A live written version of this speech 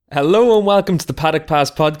Hello and welcome to the Paddock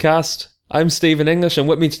Pass podcast. I'm Stephen English and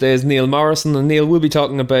with me today is Neil Morrison, and Neil will be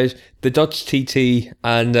talking about the Dutch TT,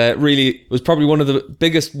 and really was probably one of the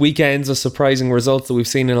biggest weekends of surprising results that we've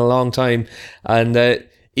seen in a long time, and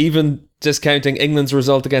even discounting England's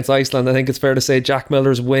result against Iceland, I think it's fair to say Jack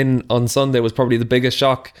Miller's win on Sunday was probably the biggest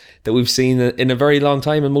shock that we've seen in a very long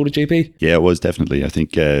time in MotoGP. Yeah, it was definitely. I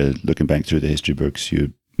think looking back through the history books,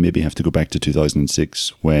 you maybe have to go back to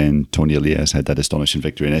 2006 when Tony Elias had that astonishing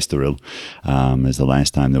victory in Estoril as the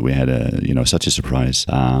last time that we had such a surprise.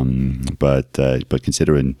 But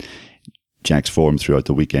considering Jack's form throughout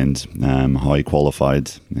the weekend, how he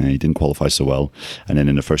qualified, he didn't qualify so well, and then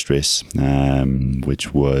in the first race,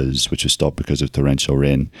 which was stopped because of torrential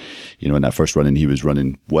rain, in that first run-in he was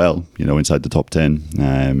running well, inside the top 10,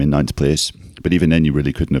 in ninth place. But even then, you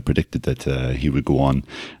really couldn't have predicted that he would go on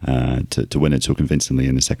to win it so convincingly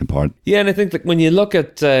in the second part. Yeah, and I think that when you look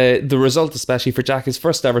at the result, especially for Jack, his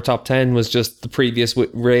first ever top 10 was just the previous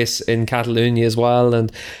race in Catalonia as well.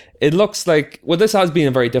 And it looks like, well, this has been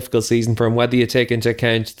a very difficult season for him, whether you take into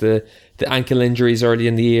account the ankle injuries early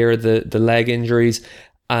in the year, the leg injuries,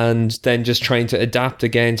 and then just trying to adapt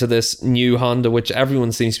again to this new Honda, which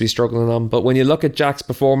everyone seems to be struggling on. But when you look at Jack's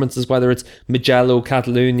performances, whether it's Mugello,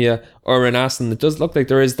 Catalunya, or in Assen, it does look like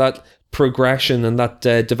there is that progression and that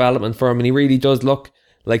development for him, and he really does look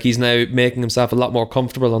like he's now making himself a lot more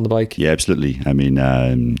comfortable on the bike. Yeah, absolutely. I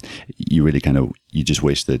mean, you really you just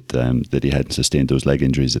wish that he hadn't sustained those leg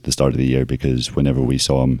injuries at the start of the year, because whenever we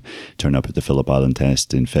saw him turn up at the Phillip Island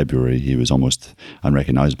test in February, he was almost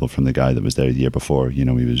unrecognisable from the guy that was there the year before. He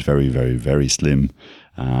was very, very, very slim.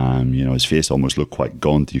 His face almost looked quite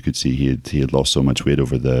gaunt. You could see he had lost so much weight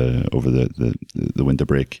over the winter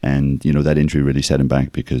break, and that injury really set him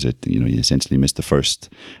back, because he essentially missed the first.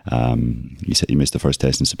 He missed the first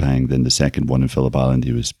test in Sepang, then the second one in Phillip Island.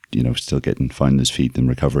 He was still finding his feet and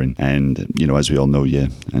recovering, and as we all know,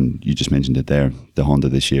 and you just mentioned it there, the Honda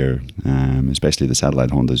this year, especially the satellite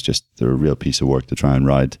Hondas, they're a real piece of work to try and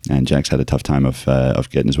ride. And Jack's had a tough time of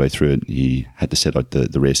getting his way through it. He had to sit out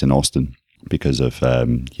the race in Austin because of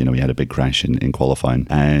he had a big crash in qualifying,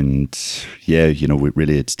 and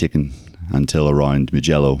really it's taken until around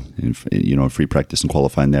Mugello in free practice and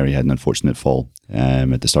qualifying there. He had an unfortunate fall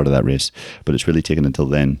at the start of that race, but it's really taken until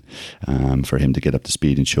then for him to get up to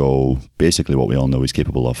speed and show basically what we all know he's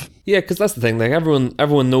capable of. Yeah, because that's the thing, like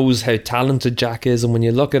everyone knows how talented Jack is, and when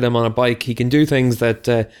you look at him on a bike, he can do things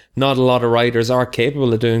that not a lot of riders are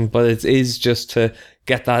capable of doing, but it is just to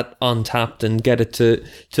get that untapped and get it to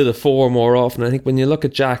the fore more often. I think when you look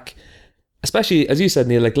at Jack, especially as you said,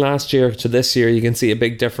 Neil, like last year to this year, you can see a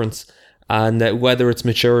big difference. And whether it's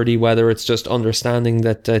maturity, whether it's just understanding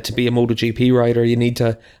that to be a MotoGP rider, you need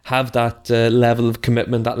to have that level of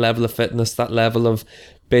commitment, that level of fitness, that level of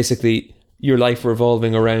basically your life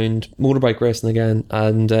revolving around motorbike racing again.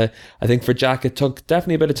 And I think for Jack, it took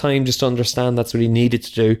definitely a bit of time just to understand that's what he needed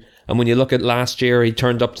to do. And when you look at last year, he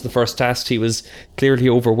turned up to the first test, he was clearly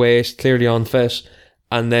overweight, clearly unfit.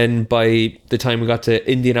 And then by the time we got to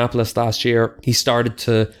Indianapolis last year, he started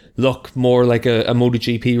to look more like a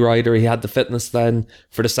MotoGP rider. He had the fitness then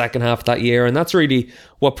for the second half of that year. And that's really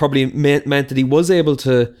what probably meant that he was able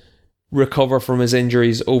to recover from his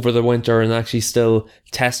injuries over the winter and actually still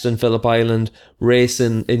test in Phillip Island, race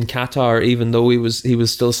in Qatar, even though he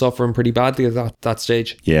was still suffering pretty badly at that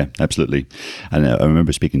stage. Yeah, absolutely. And I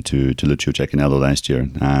remember speaking to Lucio Cecchinello last year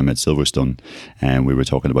at Silverstone, and we were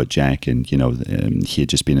talking about Jack, and he had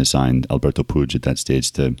just been assigned Alberto Puig at that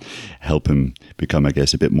stage to help him become, I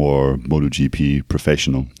guess, a bit more MotoGP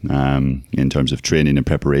professional in terms of training and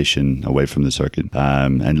preparation away from the circuit.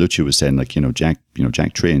 And Lucio was saying,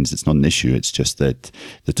 Jack trains, it's not an issue. It's just that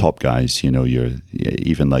the top guys, you're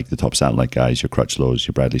even like the top satellite guys, your Crutchlows,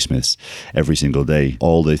 your Bradley Smiths, every single day,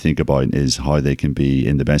 all they think about is how they can be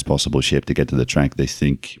in the best possible shape to get to the track. They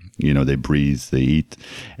think, they breathe, they eat.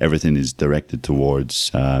 Everything is directed towards,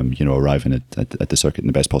 arriving at the circuit in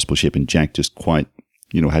the best possible shape. And Jack just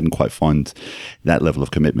hadn't quite found that level of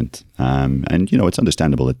commitment. And it's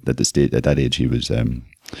understandable at that age he was.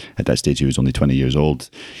 At that stage, he was only 20 years old.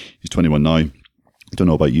 He's 21 now. I don't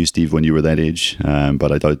know about you, Steve, when you were that age,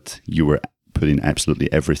 but I doubt you were putting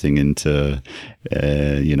absolutely everything into,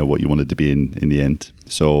 what you wanted to be in the end.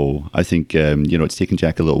 So I think, it's taken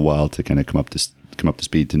Jack a little while to kind of come up to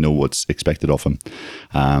speed, to know what's expected of him.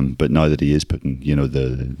 But now that he is putting,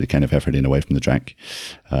 the kind of effort in away from the track,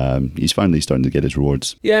 he's finally starting to get his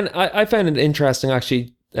rewards. Yeah, and I found it interesting,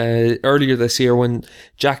 actually, earlier this year when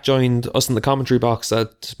Jack joined us in the commentary box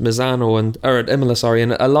at at Imola,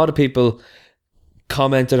 and a lot of people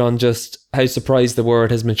commented on just how surprised they were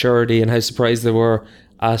at his maturity and how surprised they were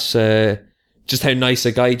at just how nice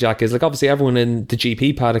a guy Jack is. Like, obviously everyone in the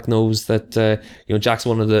GP paddock knows that Jack's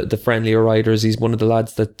one of the friendlier riders. He's one of the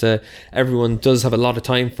lads that everyone does have a lot of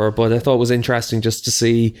time for. But I thought it was interesting just to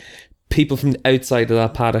see people from the outside of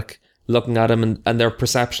that paddock looking at him and their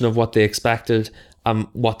perception of what they expected and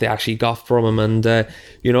what they actually got from him. And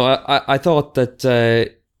I thought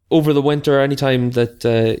that over the winter, anytime that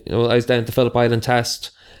I was down at the Phillip Island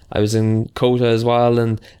test, I was in Kota as well,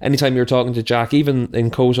 and anytime you're talking to Jack, even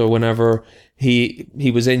in Kota, whenever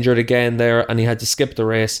he was injured again there and he had to skip the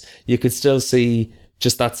race, you could still see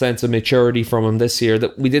just that sense of maturity from him this year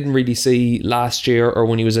that we didn't really see last year or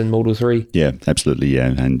when he was in Moto3. Yeah, absolutely.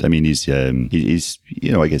 Yeah, and I mean he's I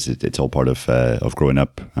guess it's all part of growing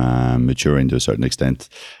up, maturing to a certain extent.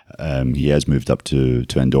 He has moved up to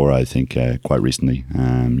Andorra, I think, quite recently.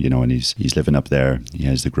 And he's living up there. He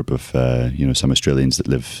has the group of some Australians that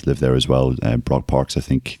live there as well. Brock Parks, I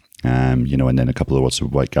think. And then a couple of lots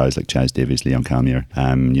of white guys like Chaz Davies, Leon Calmier.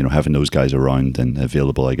 Having those guys around and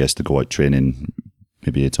available, I guess, to go out training.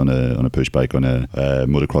 Maybe it's on a push bike, on a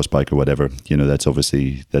motocross bike or whatever. That's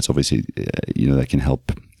obviously that can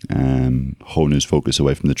help hone his focus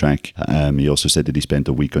away from the track. He also said that he spent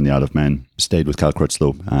a week on the Isle of Man, stayed with Cal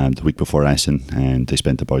Crutchlow the week before Assen, and they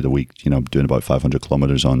spent about a week, doing about 500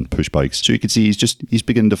 kilometers on push bikes. So you can see he's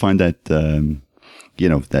beginning to find that.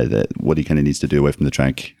 That what he kind of needs to do away from the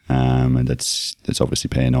track, and that's obviously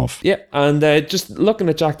paying off. Yeah, and just looking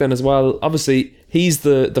at Jack then as well, obviously he's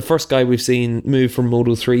the first guy we've seen move from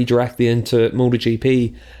Moto3 directly into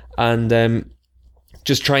MotoGP, and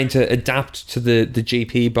just trying to adapt to the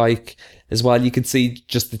GP bike as well. You could see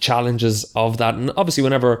just the challenges of that, and obviously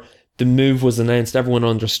whenever the move was announced, everyone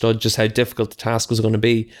understood just how difficult the task was going to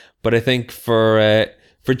be. But I think for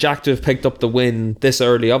Jack to have picked up the win this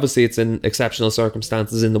early, obviously it's in exceptional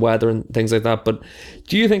circumstances in the weather and things like that, but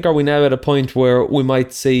do you think, are we now at a point where we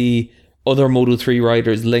might see other Moto3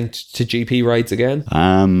 riders linked to GP rides again?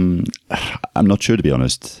 I'm not sure, to be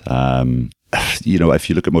honest. If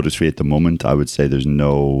you look at Moto3 at the moment, I would say there's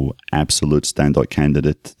no absolute standout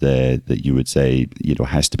candidate that you would say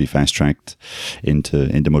has to be fast tracked into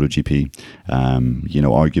MotoGP.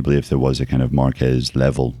 Arguably, if there was a kind of Marquez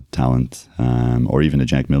level talent, or even a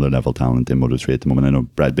Jack Miller level talent in Moto3 at the moment, I know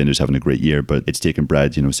Brad Binder's having a great year, but it's taken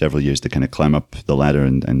Brad several years to kind of climb up the ladder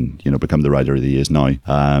and become the rider that he is now.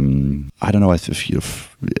 I don't know if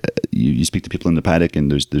you speak to people in the paddock,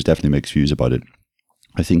 and there's definitely mixed views about it.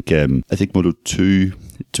 I think Moto2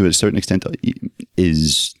 to a certain extent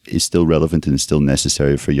is still relevant and is still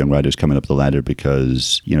necessary for young riders coming up the ladder,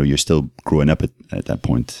 because you're still growing up at that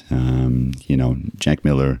point. Jack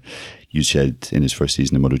Miller, you said in his first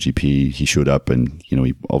season in MotoGP, he showed up and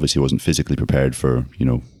he obviously wasn't physically prepared for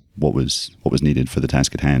what was needed for the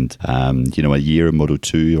task at hand. A year in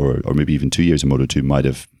Moto2 or maybe even 2 years in Moto2 might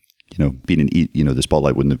have been the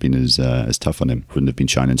spotlight wouldn't have been as tough on him, wouldn't have been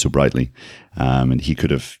shining so brightly, and he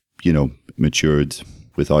could have matured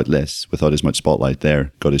without as much spotlight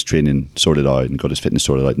there, got his training sorted out and got his fitness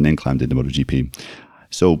sorted out, and then climbed into MotoGP.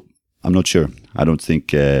 So I'm not sure. I don't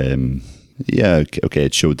think.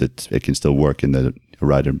 It showed that it can still work, and that a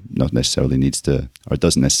rider doesn't necessarily need to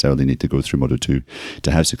go through Moto2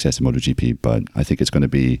 to have success in MotoGP, but I think it's going to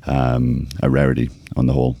be a rarity on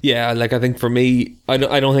the whole. Yeah, like I think for me, I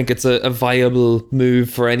don't think it's a viable move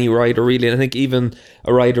for any rider really, and I think even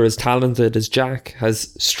a rider as talented as Jack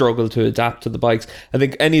has struggled to adapt to the bikes. I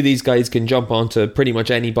think any of these guys can jump onto pretty much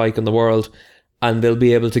any bike in the world, and they'll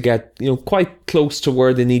be able to get quite close to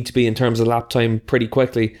where they need to be in terms of lap time pretty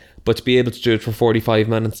quickly. But to be able to do it for 45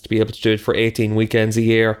 minutes, to be able to do it for 18 weekends a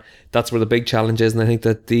year, that's where the big challenge is. And I think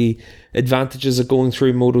that the advantages of going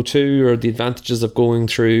through Moto2 or the advantages of going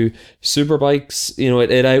through superbikes,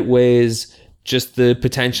 it outweighs just the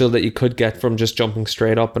potential that you could get from just jumping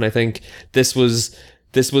straight up. And I think this was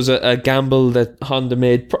a gamble that Honda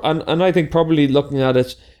made. And I think probably looking at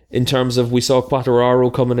it in terms of, we saw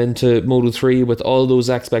Quartararo coming into Moto3 with all those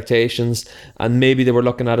expectations, and maybe they were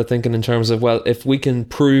looking at it thinking in terms of, well, if we can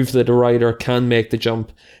prove that a rider can make the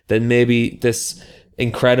jump, then maybe this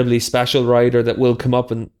incredibly special rider that will come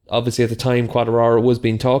up, and obviously at the time Quartararo was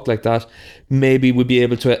being talked like that, maybe we'd be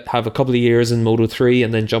able to have a couple of years in Moto3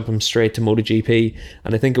 and then jump him straight to MotoGP.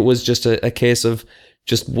 And I think it was just a case of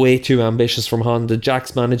just way too ambitious from Honda.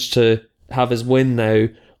 Jack's managed to have his win now,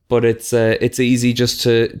 but it's easy just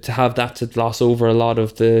to have that to gloss over a lot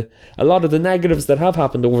of the negatives that have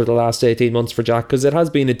happened over the last 18 months for Jack, because it has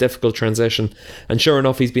been a difficult transition. And sure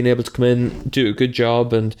enough, he's been able to come in, do a good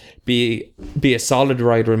job, and be a solid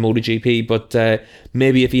rider in MotoGP. But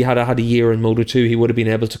maybe if he had a year in Moto2, he would have been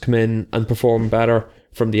able to come in and perform better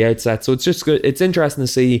from the outset. So it's just good. It's interesting to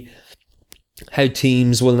see how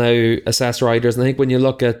teams will now assess riders. And I think when you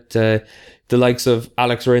look at the likes of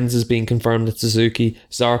Alex Rins is being confirmed at Suzuki,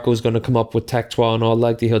 Zarco's going to come up with Tech 3 in all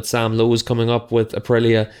likelihood, Sam Lowe's coming up with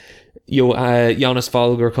Aprilia, Jonas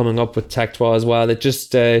Folger coming up with Tech 3 as well. It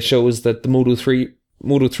just shows that the Moto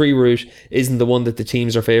 3 route isn't the one that the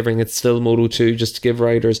teams are favouring. It's still Moto 2, just to give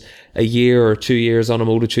riders a year or 2 years on a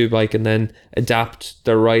Moto 2 bike and then adapt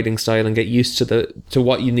their riding style and get used to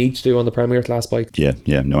what you need to do on the Premier class bike. Yeah,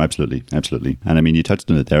 no, absolutely. And I mean, you touched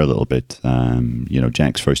on it there a little bit.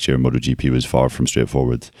 Jack's first year in MotoGP was far from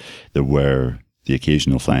straightforward. There was the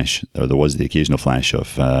occasional flash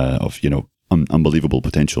of unbelievable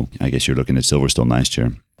potential. I guess you're looking at Silverstone last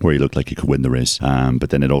year, where he looked like he could win the race. But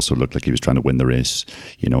then it also looked like he was trying to win the race,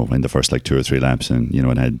 in the first 2 or 3 laps, and,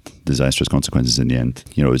 it had disastrous consequences in the end.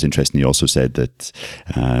 It was interesting. He also said that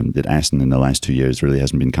Aston in the last 2 years really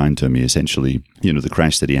hasn't been kind to him. He essentially, the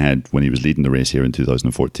crash that he had when he was leading the race here in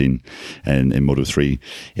 2014 and in Moto 3,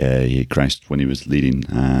 he crashed when he was leading.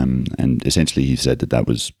 And essentially he said that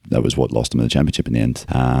was what lost him the championship in the end.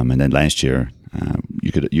 And then last year,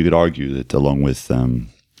 you could argue that along with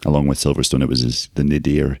Silverstone, it was the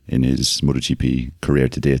nadir in his MotoGP career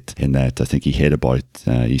to date, in that I think he hit about,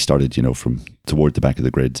 he started, from toward the back of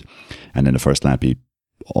the grid, and in the first lap he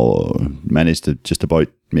managed to just about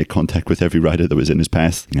make contact with every rider that was in his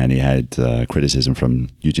path, and he had criticism from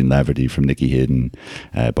Eugene Laverty, from Nicky Hayden,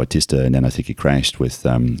 Bautista, and then I think he crashed with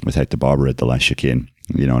Hector Barbera at the last chicane.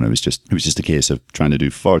 And it was just a case of trying to do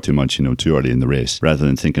far too much, too early in the race, rather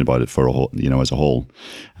than thinking about it for a whole, as a whole.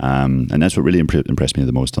 And that's what really impressed me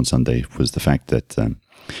the most on Sunday, was the fact that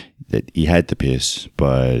he had the pace,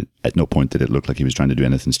 but at no point did it look like he was trying to do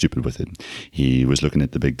anything stupid with it. He was looking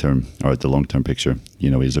at the big term, or at the long term picture. He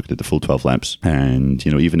was looking at the full 12 laps, and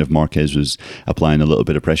even if Marquez was applying a little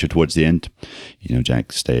bit of pressure towards the end,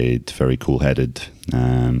 Jack stayed very cool headed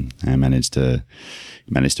and managed to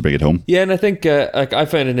bring it home. Yeah, and I think I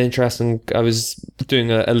found it interesting. I was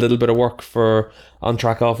doing a little bit of work for On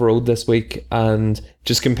Track Off Road this week, and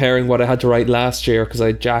just comparing what I had to write last year, because I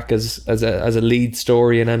had Jack as a lead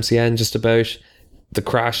story in MCN, just about the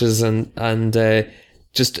crashes and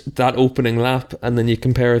just that opening lap, and then you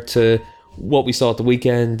compare it to what we saw at the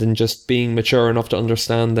weekend, and just being mature enough to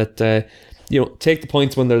understand that take the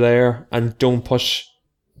points when they're there and don't push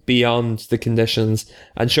beyond the conditions.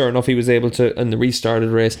 And sure enough, he was able to, in the restarted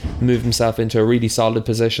race, move himself into a really solid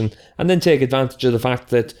position, and then take advantage of the fact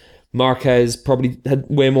that Marquez probably had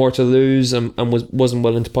way more to lose and wasn't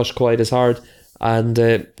willing to push quite as hard. And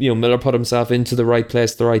Miller put himself into the right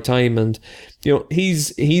place at the right time, and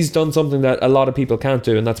he's done something that a lot of people can't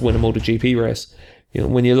do, and that's win a MotoGP race.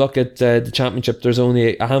 When you look at the championship, there's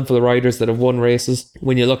only a handful of riders that have won races.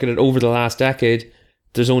 When you look at it over the last decade,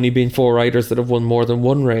 there's only been 4 riders that have won more than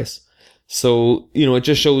one race. So, it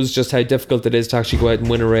just shows just how difficult it is to actually go out and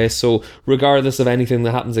win a race. So regardless of anything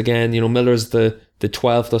that happens again, Miller's the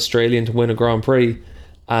 12th Australian to win a Grand Prix.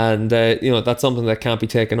 And, that's something that can't be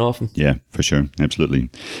taken off him. Yeah, for sure. Absolutely.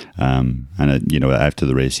 And, after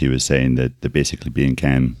the race, he was saying that basically being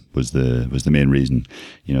calm was the main reason.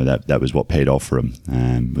 That was what paid off for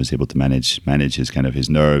him. Was able to manage his kind of his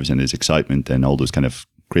nerves and his excitement and all those kind of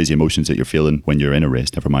crazy emotions that you're feeling when you're in a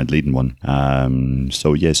race, never mind leading one.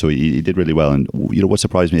 So he did really well. And what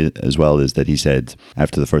surprised me as well is that he said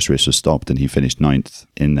after the first race was stopped and he finished 9th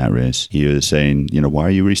in that race, he was saying, why are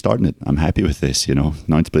you restarting it? I'm happy with this.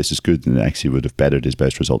 9th place is good, and it actually would have bettered his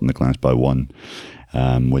best result in the class by 1.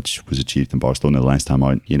 Which was achieved in Barcelona the last time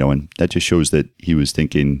out, and that just shows that he was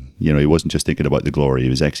thinking, he wasn't just thinking about the glory, he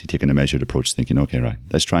was actually taking a measured approach, thinking, okay, right,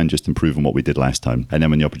 let's try and just improve on what we did last time. And then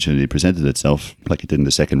when the opportunity presented itself, like it did in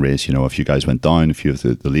the second race, a few guys went down, a few of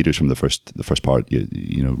the leaders from the first part,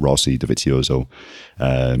 Rossi, Dovizioso,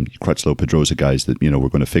 Crutchlow, Pedrosa, guys that, were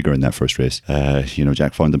going to figure in that first race.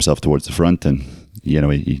 Jack found himself towards the front, and he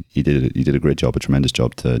did a great job, a tremendous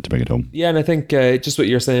job to bring it home. Yeah, and I think just what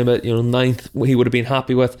you're saying about 9th, he would have been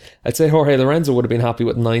happy with. I'd say Jorge Lorenzo would have been happy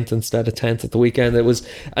with 9th instead of 10th at the weekend. It was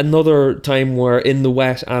another time where in the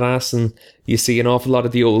wet at Assen, you see an awful lot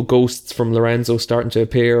of the old ghosts from Lorenzo starting to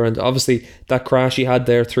appear, and obviously that crash he had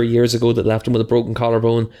there 3 years ago that left him with a broken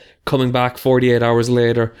collarbone, coming back 48 hours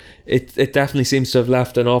later, it definitely seems to have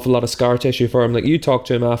left an awful lot of scar tissue for him. Like, you talked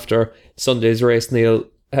to him after Sunday's race, Neil.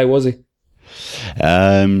 How was he?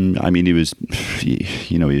 He was,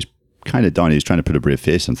 he was kind of down. He was trying to put a brave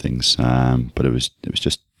face on things, but it was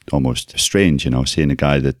just almost strange, seeing a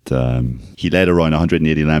guy that he led around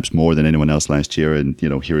 180 laps more than anyone else last year, and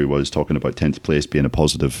here he was talking about 10th place being a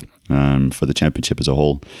positive for the championship as a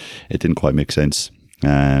whole. It didn't quite make sense,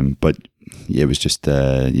 but it was just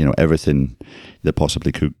everything that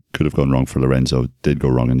possibly could could have gone wrong for Lorenzo did go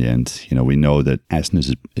wrong in the end. You know, we know that Aston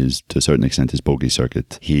is to a certain extent his bogey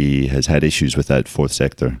circuit. He has had issues with that fourth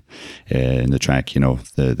sector in the track. You know,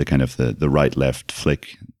 the kind of the right left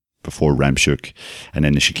flick before Ramshoek, and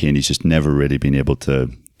then the chicane. He's just never really been able to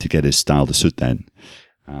get his style to suit that.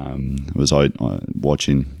 I was out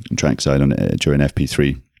watching trackside during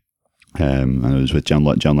FP3. And I was with John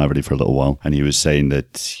Laverty for a little while, and he was saying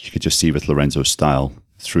that you could just see with Lorenzo's style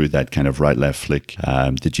through that kind of right-left flick,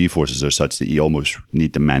 the G-forces are such that you almost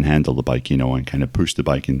need to manhandle the bike, you know, and kind of push the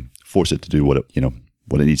bike and force it to do what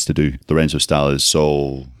it needs to do. Lorenzo's style is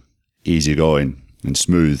so easygoing and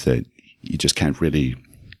smooth that you just can't really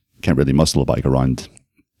muscle a bike around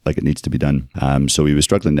like it needs to be done. So he was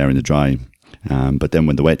struggling there in the dry, but then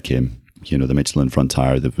when the wet came, you know, the Michelin front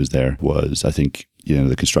tire that was there was, I think, you know,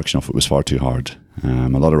 the construction of it was far too hard. A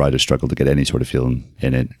lot of riders struggled to get any sort of feeling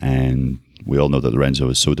in it, and we all know that Lorenzo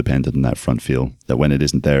is so dependent on that front feel that when it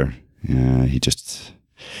isn't there, he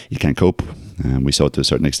can't cope. We saw it to a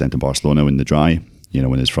certain extent in Barcelona in the dry, you know,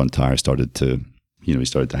 when his front tire started to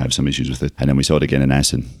have some issues with it. And then we saw it again in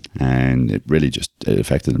Assen, and it really it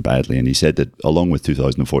affected him badly. And he said that along with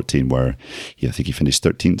 2014, where I think he finished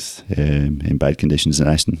 13th in bad conditions in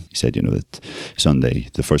Assen, he said, you know, that Sunday,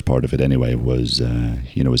 the first part of it anyway, was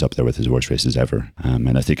up there with his worst races ever.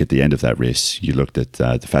 And I think at the end of that race, you looked at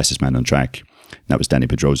the fastest man on track, that was Dani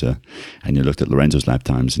Pedrosa, and you looked at Lorenzo's lap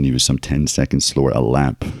times, and he was some 10 seconds slower a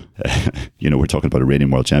lap. You know, we're talking about a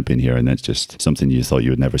reigning world champion here, and that's just something you thought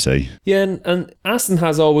you would never say. Yeah, and Aston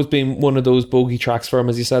has always been one of those bogey tracks for him,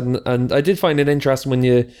 as you said, and I did find it interesting when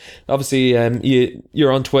you're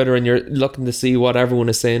on Twitter and you're looking to see what everyone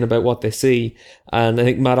is saying about what they see, and I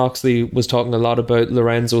think Matt Oxley was talking a lot about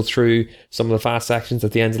Lorenzo through some of the fast sections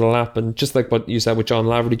at the end of the lap, and just like what you said with John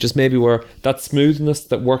Laverty, just maybe where that smoothness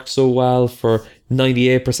that worked so well for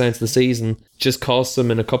 98% of the season just costs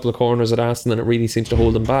him in a couple of corners at Aston, and it really seems to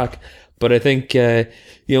hold him back. But I think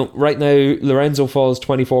right now Lorenzo falls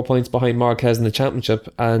 24 points behind Marquez in the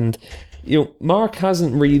championship, and Mark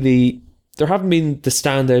hasn't really, there haven't been the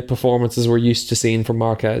standout performances we're used to seeing from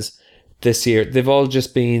Marquez this year. They've all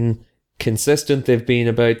just been consistent. They've been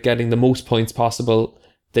about getting the most points possible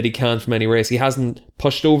that he can from any race. He hasn't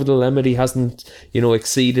pushed over the limit. He hasn't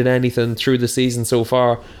exceeded anything through the season so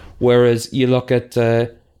far. Whereas you look at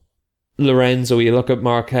Lorenzo, you look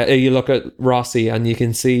at you look at Rossi, and you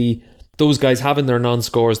can see those guys having their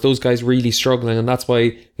non-scores, those guys really struggling, and that's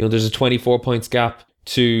why there's a 24 points gap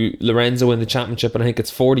to Lorenzo in the championship, and I think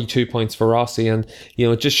it's 42 points for Rossi, and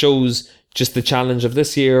it just shows just the challenge of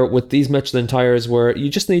this year with these Michelin tires, where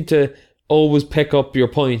you just need to always pick up your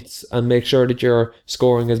points and make sure that you're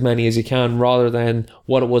scoring as many as you can, rather than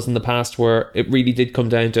what it was in the past, where it really did come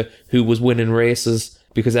down to who was winning races,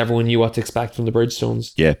 because everyone knew what to expect from the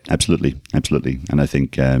Bridgestones. Yeah, absolutely. And I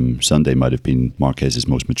think Sunday might have been Marquez's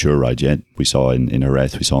most mature ride yet. We saw in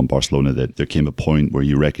Jerez, we saw in Barcelona that there came a point where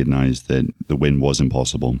you recognised that the win was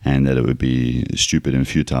impossible, and that it would be stupid and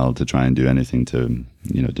futile to try and do anything to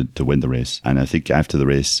win the race. And I think after the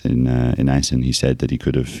race in Assen, he said that he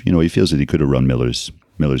could have, he feels that he could have run Miller's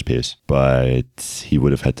pace, but he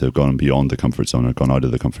would have had to have gone beyond the comfort zone, or gone out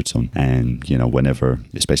of the comfort zone. And whenever,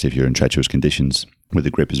 especially if you're in treacherous conditions where the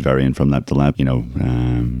grip is varying from lap to lap,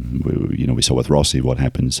 we saw with Rossi what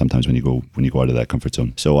happens sometimes when you go out of that comfort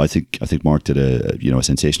zone. So I think Mark did a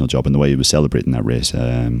sensational job in the way he was celebrating that race.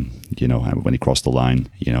 When he crossed the line,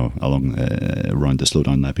 along around the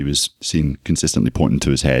slowdown lap, he was seen consistently pointing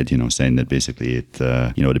to his head, saying that basically it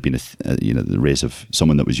had been the race of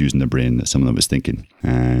someone that was using their brain, someone that was thinking.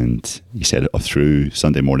 And he said through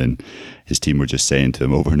Sunday morning, his team were just saying to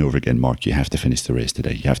him over and over again, Mark, you have to finish the race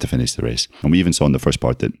today. You have to finish the race. And we even saw in the first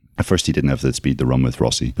part that at first he didn't have the speed to run with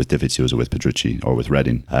Rossi, with Dovizioso, with Petrucci, or with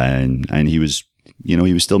Redding. And he was, he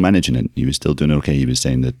was still managing it. He was still doing okay. He was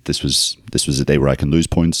saying that this was a day where I can lose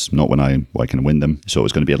points, not when I can win them. So it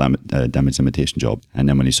was going to be a damage limitation job. And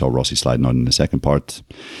then when he saw Rossi sliding on in the second part,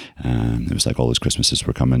 it was like all his Christmases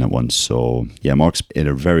were coming at once. So yeah, Mark's in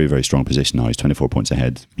a very, very strong position now. He's 24 points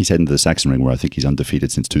ahead. He's heading to the Sachsenring, where I think he's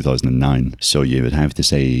undefeated since 2009. So you would have to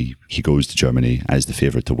say he goes to Germany as the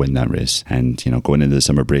favourite to win that race. And going into the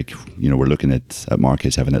summer break, we're looking at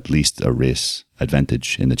Marquez having at least a race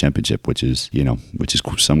advantage in the championship, which is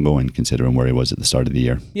some going, considering where he was at the start of the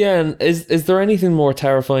year. Yeah, and is there anything more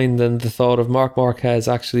terrifying than the thought of Marc Marquez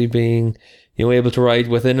actually being able to ride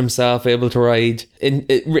within himself, able to ride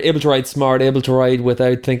smart, able to ride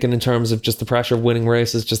without thinking in terms of just the pressure of winning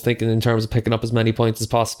races, just thinking in terms of picking up as many points as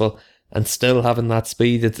possible, and still having that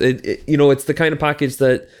speed? It's the kind of package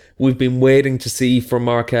that we've been waiting to see from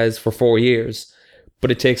Marquez for 4 years.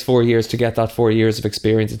 but it takes 4 years to get that 4 years of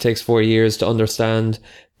experience. It takes 4 years to understand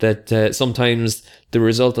that sometimes the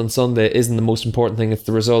result on Sunday isn't the most important thing. It's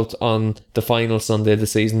the result on the final Sunday of the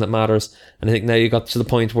season that matters. And I think now you got to the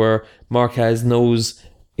point where Marquez knows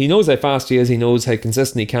how fast he is, he knows how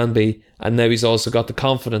consistent he can be, and now he's also got the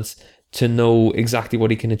confidence to know exactly what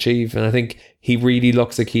he can achieve. And I think he really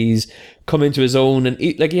looks like he's come into his own, and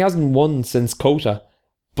he hasn't won since Kota,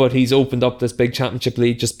 but he's opened up this big championship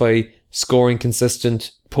lead just by scoring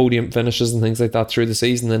consistent podium finishes and things like that through the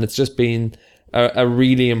season. And it's just been a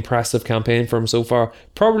really impressive campaign for him so far.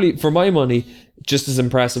 Probably, for my money, just as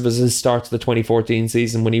impressive as his start to the 2014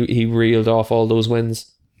 season when he reeled off all those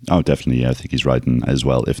wins. Oh, definitely. Yeah, I think he's riding as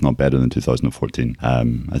well, if not better than 2014.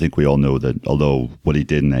 I think we all know that although what he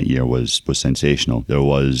did in that year was sensational, there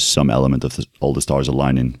was some element of all the stars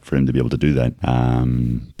aligning for him to be able to do that.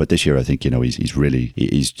 But this year, I think, he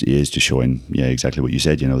is just showing, exactly what you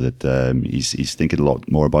said. That he's thinking a lot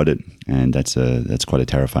more about it, and that's quite a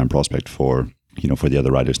terrifying prospect for the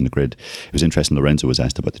other riders in the grid. It was interesting. Lorenzo was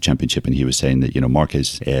asked about the championship, and he was saying that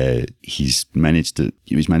Marquez, he's managed to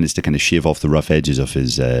kind of shave off the rough edges of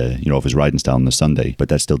his of his riding style on the Sunday, but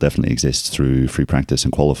that still definitely exists through free practice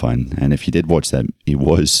and qualifying. And if you did watch that, he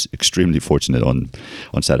was extremely fortunate on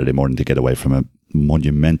Saturday morning to get away from a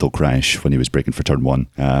monumental crash when he was braking for turn one.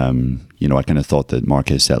 I kind of thought that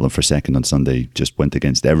Marquez settling for second on Sunday just went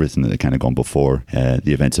against everything that had kind of gone before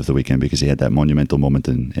the events of the weekend, because he had that monumental moment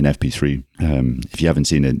in FP3. If you haven't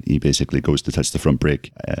seen it, he basically goes to touch the front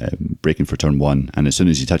brake, braking for turn one, and as soon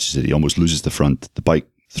as he touches it, he almost loses the front. The bike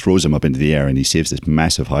throws him up into the air, and he saves this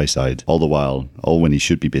massive high side, all when he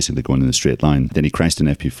should be basically going in a straight line. Then he crashed in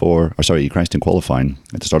he crashed in qualifying,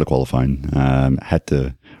 at the start of qualifying, had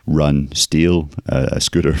to steal a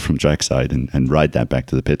scooter from trackside and ride that back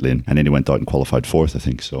to the pit lane, and then he went out and qualified fourth, I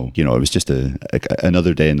think. So, it was just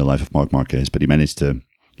another day in the life of Marc Marquez, but he managed to,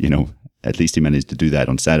 at least he managed to do that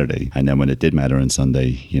on Saturday. And then when it did matter on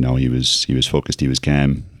Sunday, he was focused, he was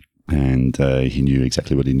calm, and he knew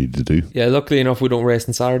exactly what he needed to do. Yeah, luckily enough, we don't race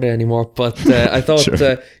on Saturday anymore. But I thought,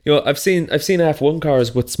 Sure. I've seen F1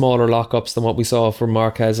 cars with smaller lockups than what we saw from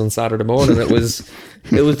Marquez on Saturday morning. It was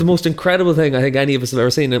the most incredible thing I think any of us have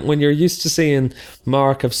ever seen. And when you're used to seeing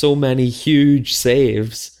Mark have so many huge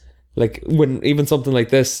saves, like when even something like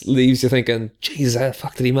this leaves you thinking, "Jeez, how the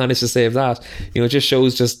fuck did he manage to save that?" It just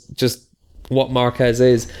shows just what Marquez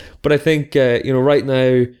is. But I think right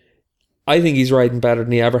now, I think he's riding better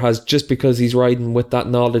than he ever has, just because he's riding with that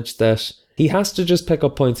knowledge that he has to just pick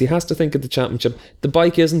up points. He has to think of the championship. The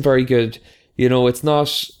bike isn't very good. It's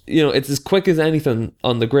not, it's as quick as anything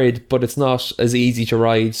on the grid, but it's not as easy to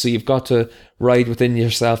ride. So you've got to ride within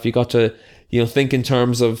yourself. You've got to, think in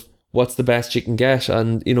terms of what's the best you can get.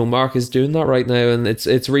 And, Mark is doing that right now. And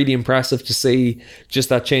it's really impressive to see just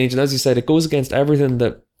that change. And as you said, it goes against everything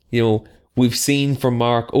that, we've seen from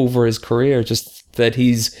Mark over his career, just that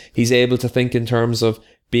he's able to think in terms of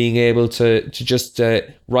being able to just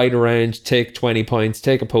ride around, take 20 points,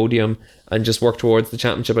 take a podium, and just work towards the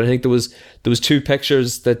championship. And I think there was two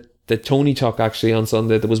pictures that Tony took actually on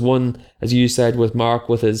Sunday. There was one, as you said, with Mark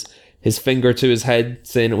with his finger to his head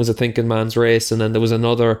saying it was a thinking man's race, and then there was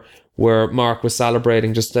another where Mark was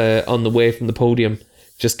celebrating just on the way from the podium,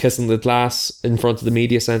 just kissing the glass in front of the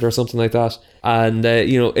media centre or something like that. And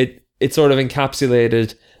it sort of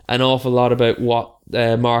encapsulated an awful lot about what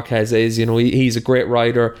Marquez is. He's a great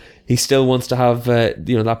rider. He still wants to have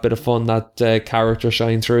that bit of fun, that character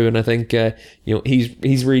shine through. And I think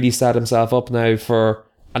he's really set himself up now for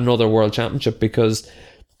another world championship, because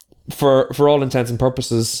for all intents and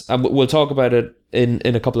purposes, and we'll talk about it in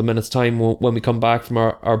a couple of minutes time when we come back from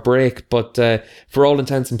our break, but for all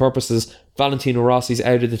intents and purposes, Valentino Rossi's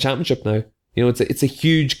out of the championship now. It's a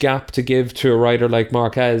huge gap to give to a rider like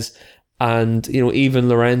Marquez. And, even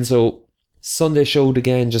Lorenzo, Sunday showed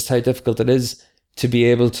again just how difficult it is to be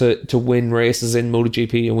able to win races in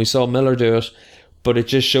MotoGP. And we saw Miller do it, but it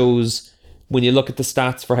just shows, when you look at the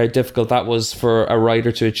stats for how difficult that was for a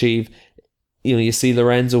rider to achieve, you see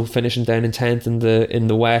Lorenzo finishing down in 10th in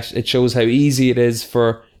the wet. It shows how easy it is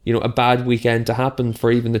for, a bad weekend to happen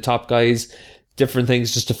for even the top guys, different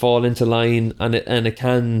things just to fall into line, and it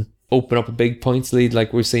can open up a big points lead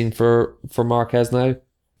like we've seen for Marquez now.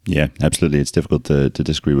 Yeah, absolutely. It's difficult to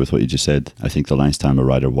disagree with what you just said. I think the last time a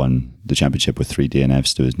rider won the championship with 3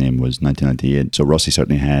 DNFs to his name was 1998. So Rossi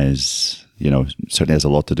certainly has a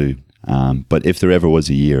lot to do. But if there ever was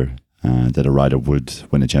a year that a rider would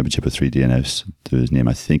win a championship with 3 DNFs to his name,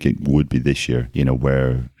 I think it would be this year,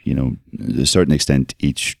 where, to a certain extent,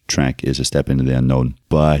 each track is a step into the unknown.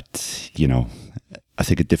 But, I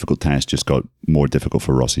think a difficult task just got more difficult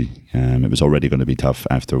for Rossi. It was already going to be tough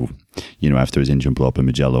after his engine blow up in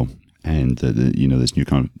Mugello. And this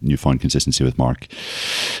newfound consistency with Marc.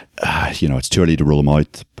 It's too early to rule him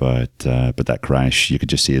out, but that crash, you could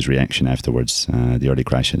just see his reaction afterwards. The early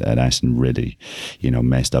crash at Aston really,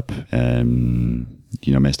 messed up.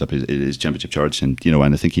 Messed up his championship charge, and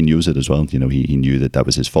I think he knew it as well. He knew that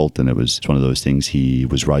was his fault, and it's one of those things. He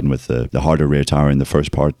was riding with the harder rear tire in the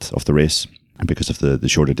first part of the race. And because of the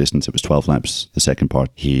shorter distance, it was 12 laps. The second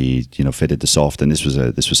part, he fitted the soft, and this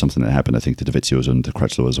was something that happened, I think, to Dovizioso and to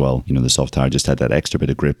Crutchlow as well. The soft tire just had that extra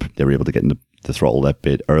bit of grip. They were able to get in the throttle that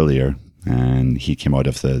bit earlier, and he came out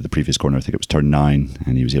of the previous corner. I think it was turn 9,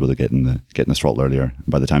 and he was able to get in the throttle earlier. And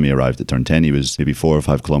by the time he arrived at turn 10, he was maybe 4 or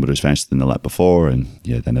 5 kilometers faster than the lap before, and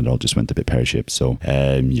then it all just went a bit pear-shaped. So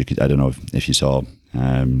I don't know if you saw.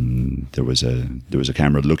 There was a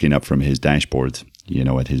camera looking up from his dashboard,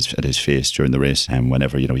 at his face during the race, and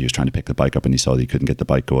whenever he was trying to pick the bike up and he saw that he couldn't get the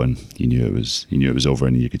bike going, he knew it was over,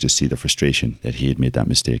 and you could just see the frustration that he had made that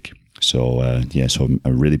mistake. So so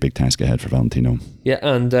a really big task ahead for Valentino. Yeah,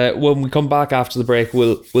 and when we come back after the break,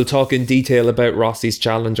 we'll talk in detail about Rossi's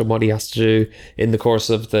challenge and what he has to do in the course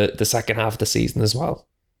of the second half of the season as well.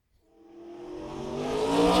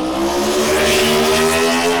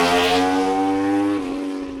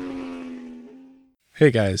 Hey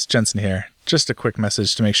guys, Jensen here. Just a quick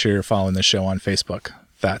message to make sure you're following the show on Facebook.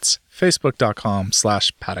 That's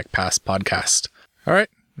facebook.com/Paddock Pass Podcast. All right,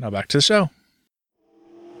 now back to the show.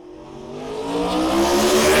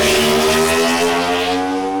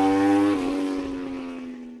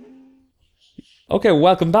 Okay,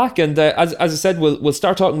 welcome back. And as I said, we'll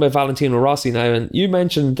start talking about Valentino Rossi now. And you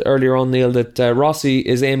mentioned earlier on, Neil, that Rossi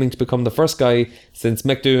is aiming to become the first guy since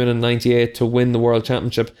Mick Doohan in '98 to win the World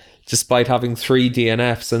Championship, despite having 3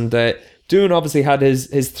 DNFs. And Doohan obviously had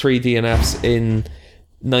his 3 DNFs in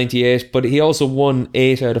 '98, but he also won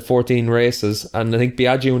 8 out of 14 races. And I think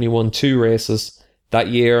Biaggi only won 2 races that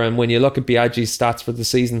year. And when you look at Biaggi's stats for the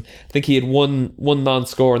season, I think he had one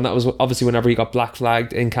non-score, and that was obviously whenever he got black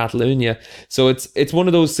flagged in Catalonia. So it's one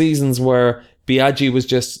of those seasons where Biaggi was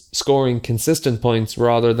just scoring consistent points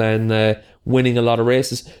rather than winning a lot of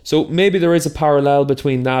races. So maybe there is a parallel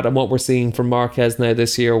between that and what we're seeing from Marquez now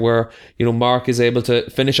this year, where Marc is able to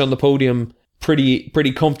finish on the podium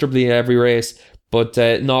pretty comfortably every race, but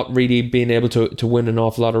not really being able to win an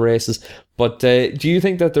awful lot of races. But do you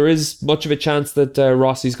think that there is much of a chance that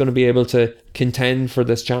Rossi's going to be able to contend for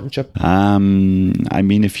this championship?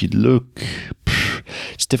 If you look,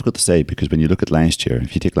 it's difficult to say, because when you look at last year,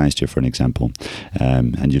 if you take last year for an example,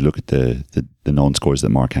 and you look at the non-scores that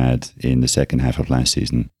Marc had in the second half of last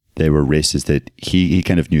season, they were races that he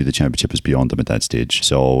kind of knew the championship was beyond him at that stage.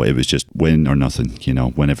 So it was just win or nothing,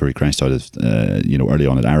 whenever he crashed out of, early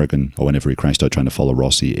on at Aragon, or whenever he crashed out trying to follow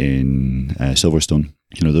Rossi in Silverstone.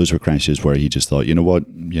 Those were crashes where he just thought,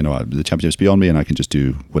 the championship's beyond me and I can just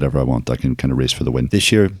do whatever I want. I can kind of race for the win.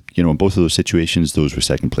 This year, in both of those situations, those were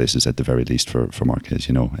second places at the very least for Marquez,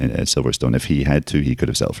 at Silverstone. If he had to, he could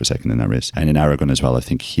have settled for second in that race. And in Aragon as well, I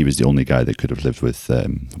think he was the only guy that could have lived with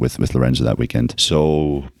Lorenzo that weekend.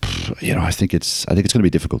 So, I think it's going to be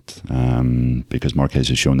difficult, because Marquez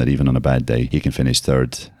has shown that even on a bad day, he can finish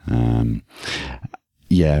third.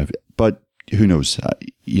 But who knows?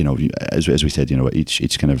 As we said,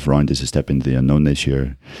 each kind of round is a step into the unknown this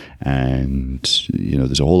year, and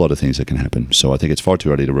there's a whole lot of things that can happen. So I think it's far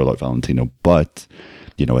too early to rule out Valentino. But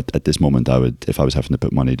at this moment, I would, if I was having to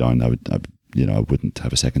put money down, I wouldn't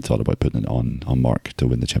have a second thought about putting it on Marc to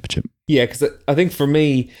win the championship. Yeah, because I think for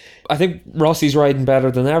me, I think Rossi's riding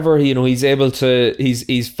better than ever. He's able to,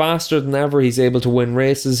 he's faster than ever. He's able to win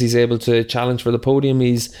races. He's able to challenge for the podium.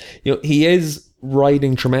 He is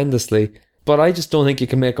riding tremendously. But I just don't think you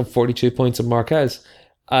can make up 42 points of Marquez.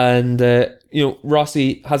 And,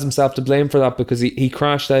 Rossi has himself to blame for that, because he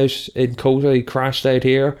crashed out in Kota, he crashed out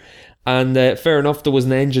here. And fair enough, there was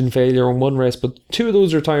an engine failure in one race, but 2 of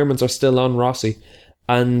those retirements are still on Rossi.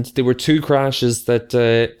 And there were 2 crashes that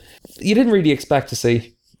you didn't really expect to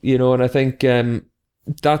see, and I think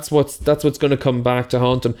that's what's going to come back to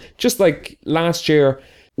haunt him. Just like last year,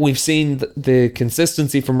 we've seen the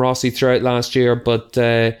consistency from Rossi throughout last year, but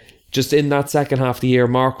just in that second half of the year,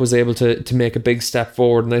 Marc was able to make a big step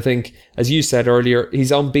forward. And I think, as you said earlier,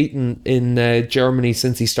 he's unbeaten in Germany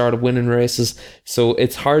since he started winning races. So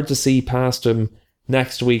it's hard to see past him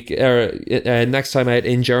next week, or next time out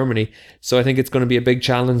in Germany. So I think it's going to be a big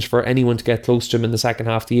challenge for anyone to get close to him in the second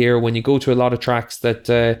half of the year. When you go to a lot of tracks that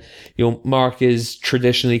Marc is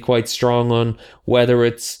traditionally quite strong on, whether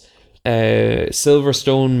it's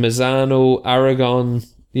Silverstone, Misano, Aragon,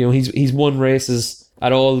 he's won races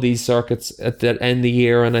at all these circuits at the end of the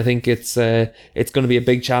year, and I think it's going to be a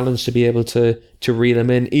big challenge to be able to reel him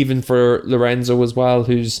in, even for Lorenzo as well,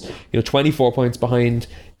 who's 24 points behind.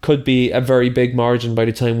 Could be a very big margin by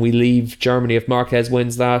the time we leave Germany. If Marquez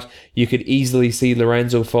wins that, you could easily see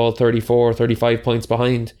Lorenzo fall 34, 35 points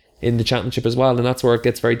behind in the championship as well, and that's where it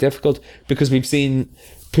gets very difficult, because we've seen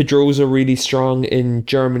Pedrosa really strong in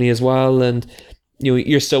Germany as well, and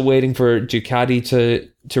you're still waiting for Ducati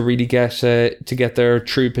to really get their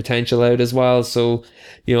true potential out as well. So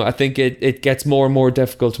I think it gets more and more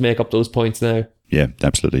difficult to make up those points now. Yeah,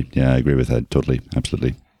 absolutely. Yeah, I agree with that totally.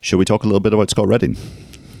 Absolutely. Shall we talk a little bit about Scott Redding?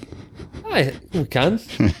 We can.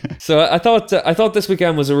 So I thought this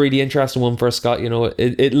weekend was a really interesting one for Scott.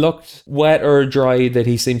 It looked wet or dry that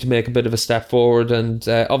he seemed to make a bit of a step forward, and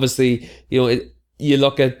obviously you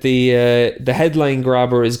look at the headline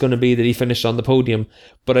grabber is going to be that he finished on the podium,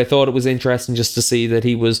 but I thought it was interesting just to see that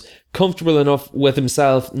he was comfortable enough with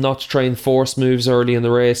himself not to try and force moves early in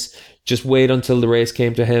the race, just wait until the race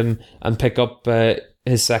came to him and pick up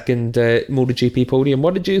his second MotoGP podium.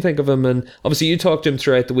 What did you think of him? And obviously you talked to him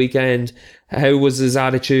throughout the weekend. How was his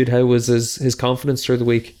attitude? How was his confidence through the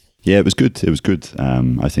week? Yeah, it was good. It was good.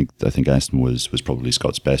 I think Aston was probably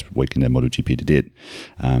Scott's best weekend in MotoGP to date,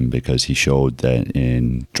 because he showed that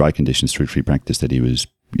in dry conditions through free practice that he was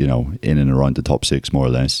in and around the top 6 more or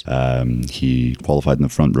less. He qualified in the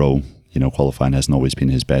front row. Qualifying hasn't always been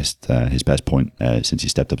his best point since he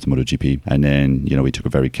stepped up to MotoGP. And then, he took a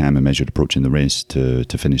very calm and measured approach in the race to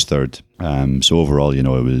finish third. So overall, it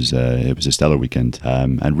was a stellar weekend.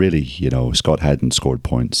 And really, Scott hadn't scored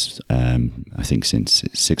points, I think, since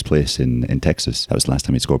 6th place in Texas. That was the last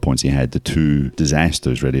time he scored points. He had the 2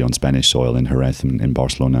 disasters really on Spanish soil in Jerez and in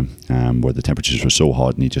Barcelona, where the temperatures were so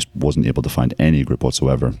hot and he just wasn't able to find any grip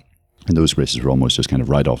whatsoever. And those races were almost just kind of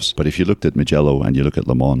write-offs. But if you looked at Mugello and you look at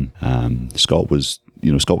Le Mans, Scott was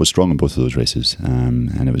strong in both of those races,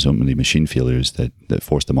 and it was only machine failures that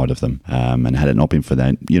forced him out of them. And had it not been for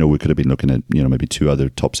that, we could have been looking at maybe 2 other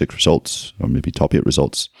top 6 results, or maybe top 8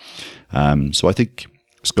 results. So I think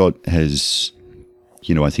Scott has,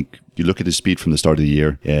 I think you look at his speed from the start of the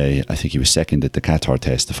year. I think he was second at the Qatar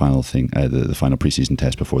test, the final thing, the final preseason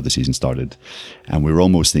test before the season started, and we were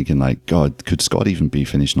almost thinking like, God, could Scott even be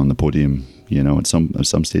finishing on the podium? At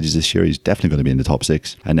some stages this year, he's definitely going to be in the top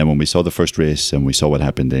 6. And then when we saw the first race and we saw what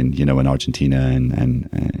happened in Argentina and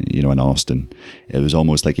in Austin, it was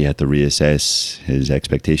almost like he had to reassess his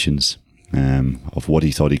expectations of what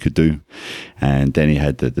he thought he could do. And then he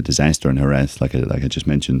had the disaster in Jerez, like I just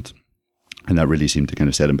mentioned. And that really seemed to kind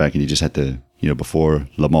of set him back. And he just had to, before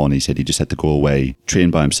Le Mans, he said he just had to go away, train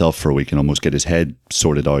by himself for a week and almost get his head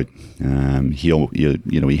sorted out.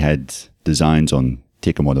 He had designs on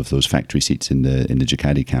taking one of those factory seats in the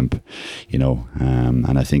Ducati camp,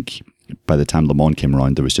 and I think by the time Le Mans came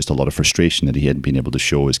around, there was just a lot of frustration that he hadn't been able to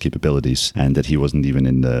show his capabilities and that he wasn't even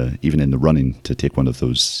in the running to take one of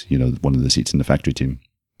those, one of the seats in the factory team.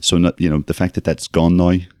 So, the fact that that's gone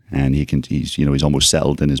now, and he's almost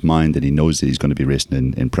settled in his mind that he knows that he's going to be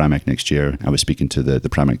racing in Pramac next year. I was speaking to the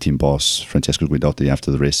Pramac team boss, Francesco Guidotti,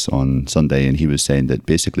 after the race on Sunday, and he was saying that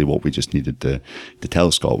basically what we just needed to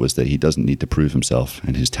tell Scott was that he doesn't need to prove himself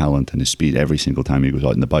and his talent and his speed every single time he goes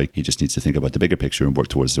out on the bike. He just needs to think about the bigger picture and work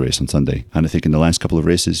towards the race on Sunday. And I think in the last couple of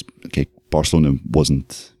races, Barcelona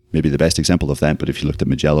wasn't maybe the best example of that, but if you looked at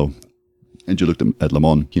Mugello and you looked at Le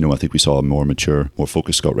Mans, I think we saw a more mature, more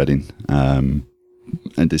focused Scott Redding.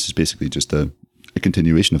 And this is basically just a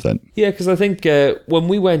continuation of that. Yeah, because I think when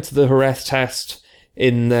we went to the Jerez test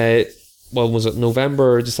in, was it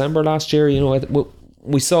November or December last year,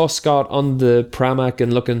 we saw Scott on the Pramac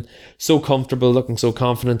and looking so comfortable, looking so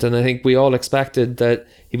confident, and I think we all expected that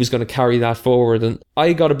he was going to carry that forward. And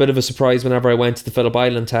I got a bit of a surprise whenever I went to the Phillip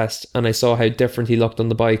Island test and I saw how different he looked on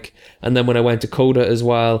the bike. And then when I went to COTA as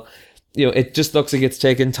well, it just looks like it's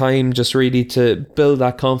taken time just really to build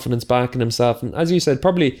that confidence back in himself. And as you said,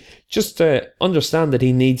 probably just to understand that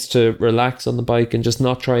he needs to relax on the bike and just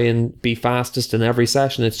not try and be fastest in every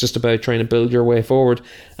session. It's just about trying to build your way forward.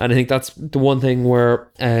 And I think that's the one thing where,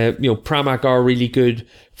 Pramac are really good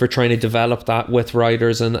for trying to develop that with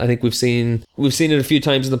riders. And I think we've seen it a few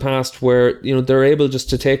times in the past where, they're able just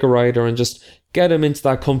to take a rider and just get him into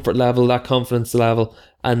that comfort level, that confidence level,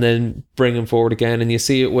 and then bring him forward again. And you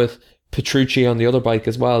see it with Petrucci on the other bike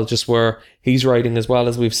as well, just where he's riding as well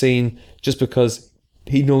as we've seen, just because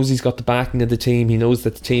he knows he's got the backing of the team. He knows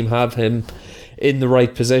that the team have him in the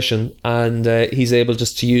right position, and he's able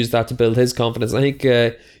just to use that to build his confidence. I think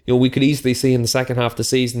we could easily see in the second half of the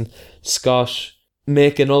season Scott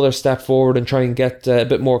make another step forward and try and get a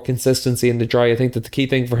bit more consistency in the dry. I think that the key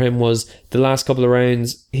thing for him was the last couple of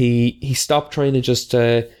rounds, he stopped trying to just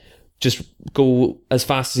go as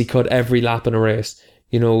fast as he could every lap in a race.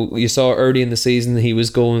 You know, you saw early in the season he was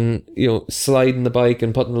going, you know, sliding the bike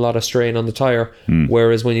and putting a lot of strain on the tyre.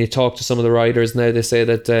 Whereas when you talk to some of the riders now, they say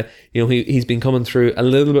that, you know, he's been coming through a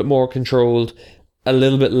little bit more controlled, a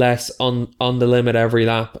little bit less on the limit every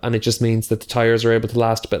lap. And it just means that the tyres are able to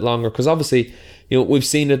last a bit longer. Because obviously, you know, we've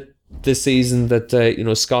seen it this season that, you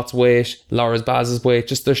know, Scott's weight, Loris Baz's weight,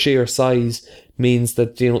 just their sheer size means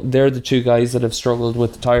that, you know, they're the two guys that have struggled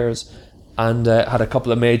with the tyres and had a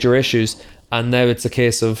couple of major issues. And now it's a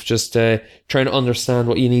case of just trying to understand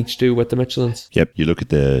what you need to do with the Michelins. Yep, you look at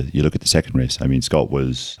the second race. I mean, Scott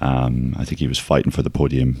was, I think he was fighting for the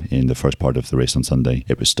podium in the first part of the race on Sunday.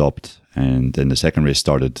 It was stopped, and then the second race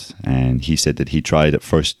started. And he said that he tried at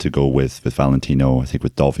first to go with Valentino, I think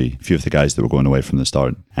with Dovi, a few of the guys that were going away from the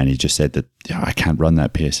start. And he just said that, I can't run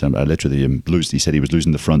that pace. I literally am losing. He said he was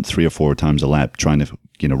losing the front 3 or 4 times a lap trying to,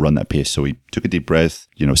 you know, run that pace. So he took a deep breath,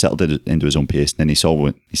 you know, settled it into his own pace. And then he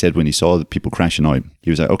said when he saw the people crashing out, he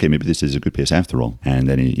was like, okay, maybe this is a good pace after all. And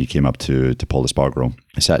then he came up to Paul Espargaro.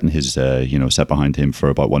 I sat in his, sat behind him for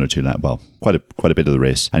about 1 or 2 laps. Well, quite a bit of the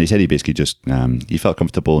race. And he said he basically just, he felt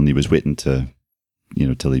comfortable and he was waiting to, you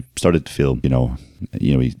know, till he started to feel,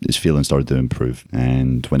 his feeling started to improve.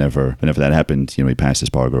 And whenever that happened, you know, he passed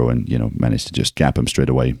Espargaro and, you know, managed to just gap him straight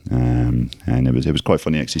away. And it was quite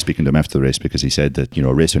funny actually speaking to him after the race, because he said that, you know,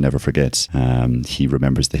 a racer never forgets. He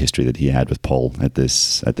remembers the history that he had with Paul at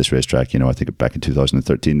this racetrack. You know, I think back in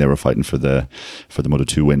 2013 they were fighting for the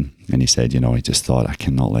Moto2 win. And he said, you know, he just thought, I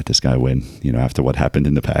cannot let this guy win, you know, after what happened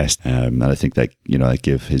in the past. And I think that, you know, that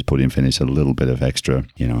gave his podium finish a little bit of extra,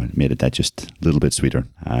 you know, it made it that just a little bit sweeter.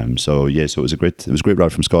 So it was a great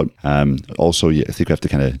ride from Scott. Also, I think we have to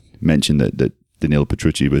kind of mention that Danilo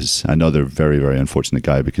Petrucci was another very, very unfortunate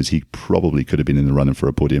guy, because he probably could have been in the running for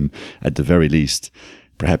a podium at the very least,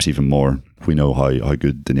 perhaps even more. We know how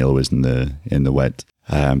good Danilo is in the wet.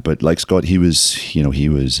 But like Scott, he was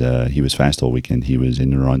fast all weekend. He was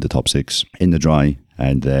in and around the top 6 in the dry,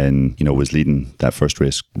 and then, you know, was leading that first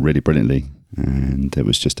race really brilliantly. And it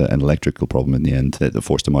was just an electrical problem in the end that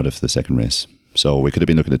forced him out of the second race. So we could have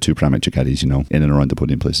been looking at 2 Pramac Ducatis, you know, in and around the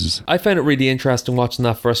podium places. I found it really interesting watching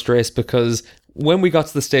that first race, because when we got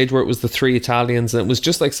to the stage where it was the 3 Italians, and it was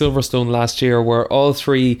just like Silverstone last year, where all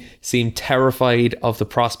 3 seemed terrified of the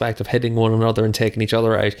prospect of hitting one another and taking each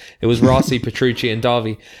other out. It was Rossi, Petrucci and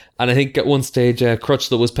Dovi. And I think at one stage,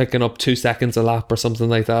 Crutchlow was picking up 2 seconds a lap or something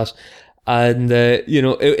like that. And, you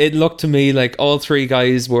know, it looked to me like all 3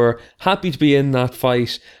 guys were happy to be in that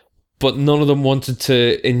fight, but none of them wanted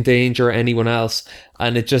to endanger anyone else.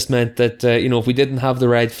 And it just meant that, you know, if we didn't have the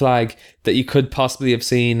red flag, that you could possibly have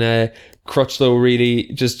seen Crutchlow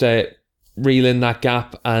really just reel in that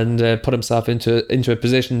gap and put himself into a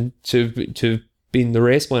position to being the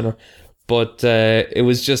race winner. But it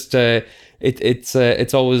was just...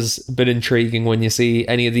 It's always a bit intriguing when you see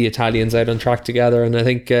any of the Italians out on track together. And I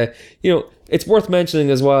think, you know, it's worth mentioning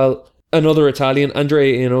as well, another Italian,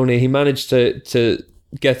 Andrea Iannone, he managed to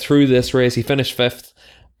get through this race. He finished 5th.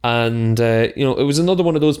 And, you know, it was another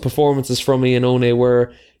one of those performances from Iannone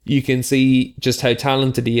where you can see just how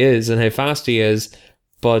talented he is and how fast he is.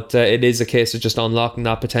 But it is a case of just unlocking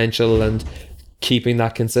that potential and keeping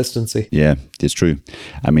that consistency. Yeah, it's true.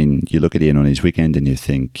 I mean, you look at Iannone's weekend and you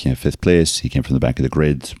think, yeah, 5th place, he came from the back of the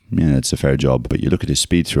grid. Yeah, it's a fair job. But you look at his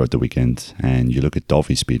speed throughout the weekend and you look at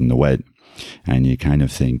Dovi's speed in the wet, and you kind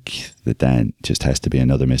of think that just has to be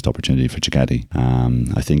another missed opportunity for Ducati.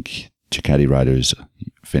 I think Ducati riders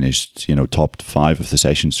finished, you know, top 5 of the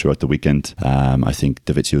sessions throughout the weekend. I think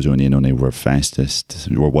Dovizioso and Iannone were fastest,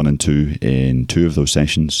 were 1 and 2 in 2 of those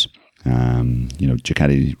sessions. You know,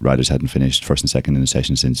 Ducati riders hadn't finished 1st and 2nd in the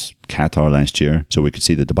session since Qatar last year, so we could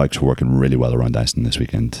see that the bikes were working really well around Aston this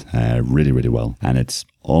weekend, really, really well. And it's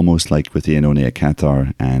almost like with Iannone at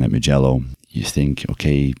Qatar and at Mugello, you think,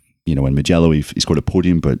 okay, you know, in Mugello he scored a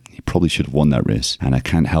podium, but he probably should have won that race. And I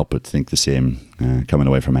can't help but think the same coming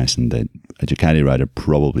away from Aston, that a Ducati rider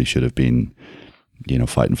probably should have been, you know,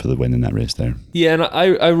 fighting for the win in that race there. Yeah, and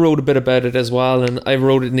I wrote a bit about it as well, and I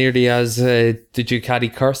wrote it nearly as the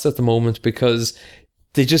Ducati curse at the moment, because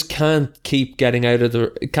they just can't keep getting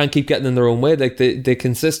in their own way. Like they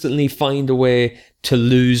consistently find a way to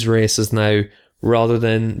lose races now rather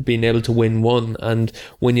than being able to win one. And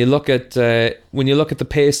when you look at the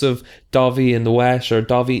pace of Dovi in the wet, or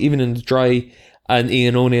Dovi even in the dry, and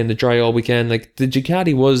Iannone in the dry all weekend, like the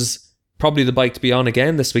Ducati was probably the bike to be on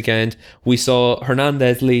again this weekend. We saw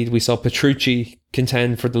Hernandez lead, we saw Petrucci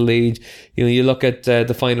contend for the lead. You know, you look at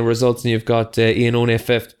the final results and you've got Iannone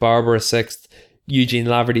 5th, Barbara 6th, Eugene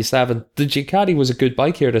Laverty 7th. The Ducati was a good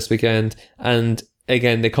bike here this weekend, and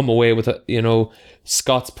again, they come away with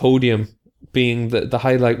Scott's podium being the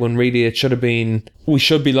highlight, when really it should have been, we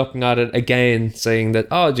should be looking at it again saying that,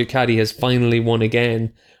 Ducati has finally won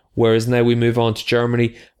again, whereas now we move on to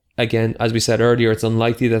Germany. Again, as we said earlier, it's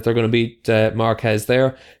unlikely that they're going to beat Marquez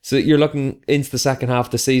there. So you're looking into the second half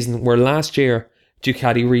of the season, where last year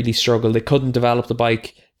Ducati really struggled. They couldn't develop the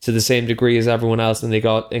bike to the same degree as everyone else, and they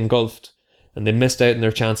got engulfed and they missed out on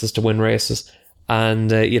their chances to win races.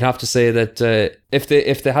 And you'd have to say that if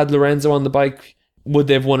they had Lorenzo on the bike, would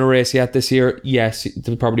they have won a race yet this year? Yes,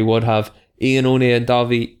 they probably would have. Iannone and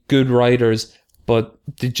Davi, good riders, but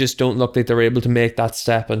they just don't look like they're able to make that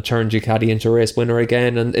step and turn Ducati into a race winner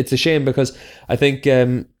again. And it's a shame, because I think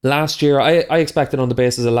last year, I expected on the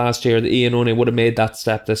basis of last year that Iannone would have made that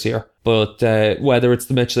step this year. But whether it's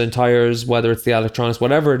the Michelin tyres, whether it's the electronics,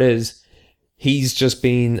 whatever it is, he's just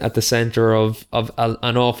been at the centre of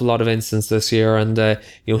an awful lot of incidents this year. And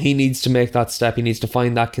he needs to make that step. He needs to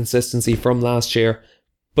find that consistency from last year,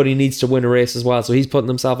 but he needs to win a race as well. So he's putting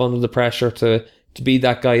himself under the pressure to be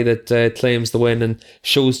that guy that claims the win and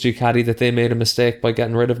shows Ducati that they made a mistake by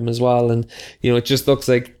getting rid of him as well. And it just looks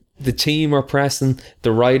like the team are pressing,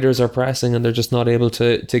 the riders are pressing, and they're just not able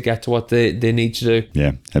to get to what they need to do.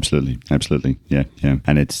 Yeah, absolutely. Yeah.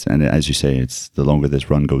 And as you say, it's the longer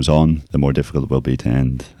this run goes on, the more difficult it will be to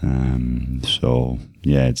end. So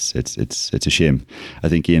yeah, it's a shame. I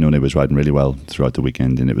think Iannone was riding really well throughout the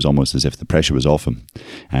weekend, and it was almost as if the pressure was off him,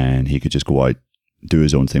 and he could just go out, do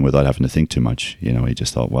his own thing without having to think too much. He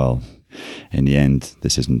just thought, well, in the end,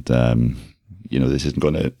 this isn't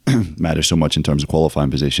going to matter so much in terms of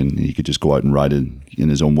qualifying position. He could just go out and ride it in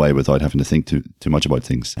his own way without having to think too much about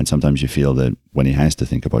things. And sometimes you feel that when he has to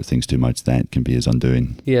think about things too much, that can be his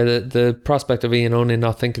undoing. Yeah, the prospect of Iannone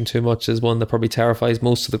not thinking too much is one that probably terrifies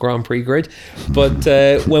most of the Grand Prix grid. But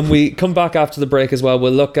when we come back after the break as well,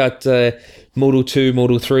 we'll look at Moto 2,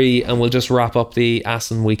 Moto 3, and we'll just wrap up the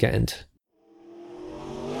Assen weekend.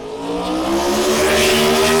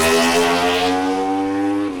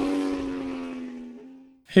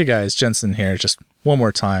 Hey guys, Jensen here. Just one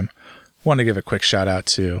more time, want to give a quick shout out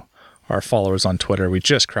to our followers on Twitter. We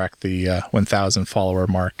just cracked the 1,000 follower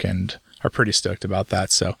mark and are pretty stoked about that.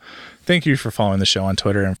 So thank you for following the show on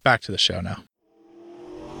Twitter, and back to the show now.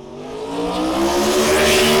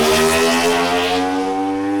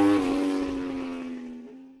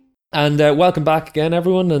 And welcome back again,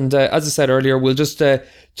 everyone. And as I said earlier, we'll just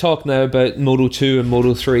talk now about Moto 2 and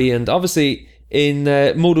Moto 3. And obviously in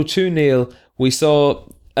Moto 2, Neil, we saw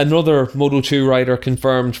another Moto 2 rider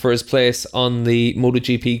confirmed for his place on the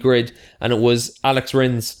MotoGP grid, and it was Alex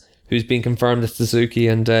Rins, who's been confirmed at Suzuki.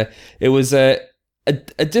 And it was a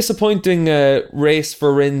disappointing race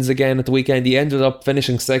for Rins again at the weekend. He ended up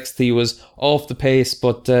finishing 6th. He was off the pace,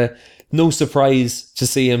 but no surprise to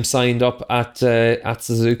see him signed up at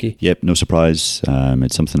Suzuki. Yep, no surprise.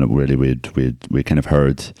 It's something that really we kind of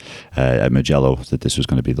heard at Mugello that this was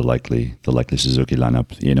going to be the likely Suzuki lineup.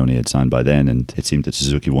 Iannone had signed by then, and it seemed that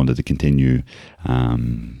Suzuki wanted to continue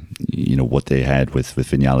what they had with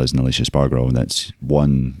Vinales and Alicia Spargaro, and that's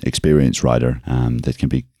one experienced rider that can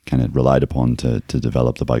be kind of relied upon to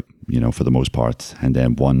develop the bike, for the most part, and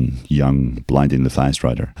then one young, blindingly fast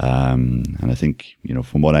rider. And I think,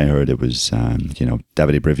 from what I heard, it was,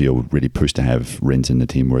 Davide Brivio really pushed to have Rins in the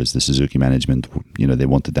team, whereas the Suzuki management, they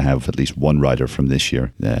wanted to have at least one rider from this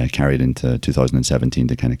year carried into 2017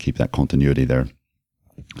 to kind of keep that continuity there.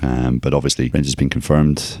 But obviously Rins has been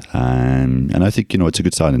confirmed, and I think it's a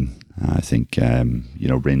good signing. I think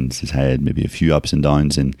Rins has had maybe a few ups and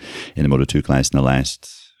downs in the Moto 2 class in the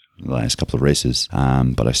last couple of races,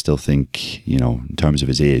 but I still think in terms of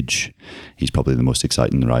his age, he's probably the most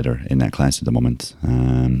exciting rider in that class at the moment.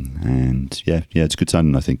 And yeah, it's a good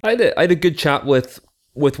signing, I think. I had a good chat with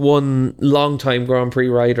one long-time Grand Prix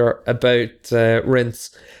rider about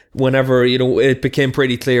Rins. Whenever it became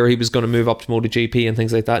pretty clear he was going to move up to MotoGP and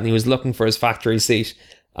things like that, and he was looking for his factory seat.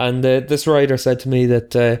 And this rider said to me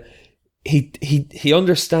that he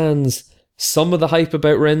understands some of the hype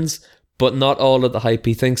about Rins, but not all of the hype.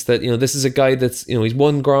 He thinks that this is a guy that's he's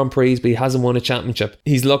won Grand Prix, but he hasn't won a championship.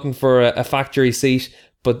 He's looking for a factory seat,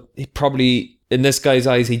 but he probably, in this guy's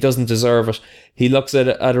eyes, he doesn't deserve it. He looks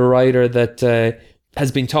at a rider that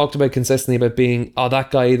has been talked about consistently about being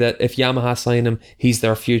that guy that if Yamaha sign him, he's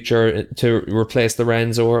their future to replace the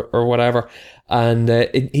Renzo or whatever. And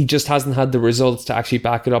he just hasn't had the results to actually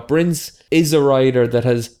back it up. Rins is a rider that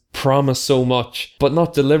has promised so much, but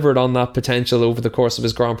not delivered on that potential over the course of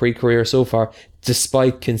his Grand Prix career so far,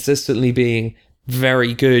 despite consistently being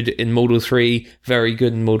very good in Moto 3, very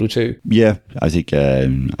good in Moto 2. Yeah, I think,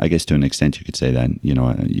 I guess to an extent you could say that.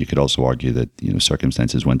 You could also argue that,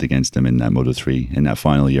 circumstances went against him in that Moto 3, in that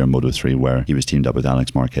final year of Moto 3, where he was teamed up with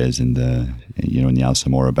Alex Marquez in the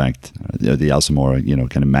Alsamora backed, the Alsamora,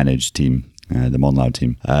 kind of managed team. The Monlau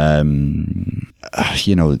team.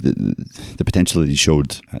 The potential that he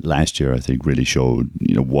showed last year, I think, really showed,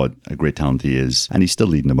 what a great talent he is. And he's still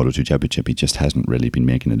leading the Moto2 Championship. He just hasn't really been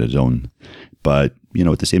making it his own. But,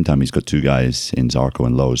 at the same time, he's got two guys in Zarco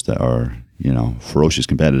and Lowes that are, ferocious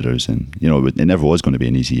competitors. And, it never was going to be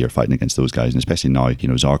an easy year fighting against those guys. And especially now,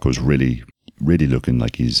 Zarco's really looking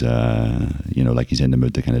like he's like he's in the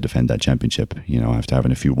mood to kind of defend that championship, after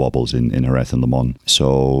having a few wobbles in Jerez and Le Mans.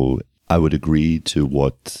 So I would agree to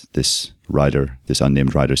what this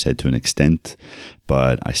unnamed rider said to an extent,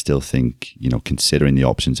 but I still think, considering the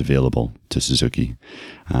options available to Suzuki,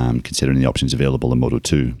 considering the options available in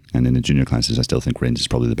Moto2 and in the junior classes, I still think Rins is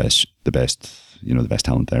probably the best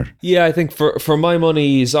talent there. Yeah, I think for my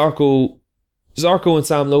money, Zarco and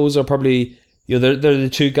Sam Lowes are probably, they're the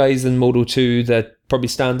two guys in Moto2 that probably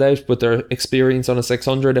stand out with their experience on a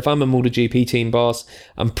 600. If I'm a MotoGP team boss,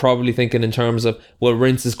 I'm probably thinking in terms of, well,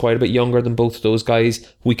 Rins is quite a bit younger than both of those guys.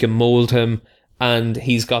 We can mould him, and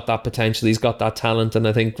he's got that potential. He's got that talent, and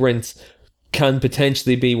I think Rins can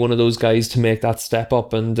potentially be one of those guys to make that step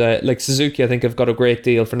up. And like Suzuki, I think have got a great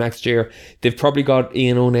deal for next year. They've probably got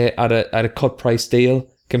Iannone at a cut price deal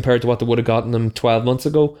compared to what they would have gotten them 12 months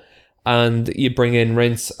ago. And you bring in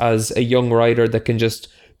Rins as a young rider that can just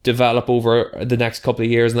develop over the next couple of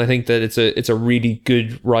years, and I think that it's a really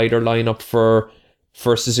good rider lineup for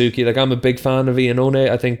Suzuki. Like, I'm a big fan of Iannone.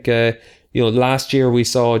 I think last year we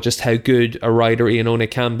saw just how good a rider Iannone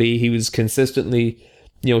can be. He was consistently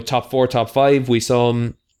top 4, top 5. We saw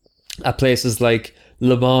him at places like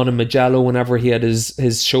Le Mans and Mugello. Whenever he had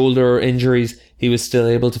his shoulder injuries, he was still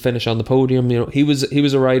able to finish on the podium. He was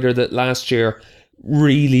a rider that last year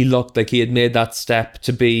really looked like he had made that step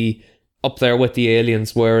to be up there with the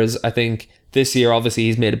aliens, whereas I think this year obviously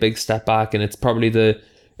he's made a big step back, and it's probably the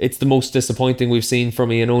most disappointing we've seen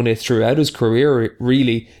from Iannone throughout his career,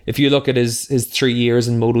 really. If you look at his 3 years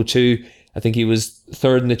in Moto2, I think he was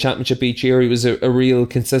third in the championship each year. He was a real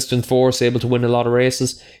consistent force, able to win a lot of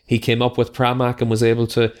races. He came up with Pramac and was able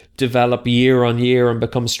to develop year on year and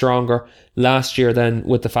become stronger. Last year then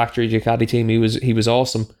with the factory Ducati team, he was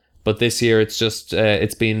awesome, but this year it's just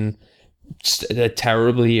it's been just a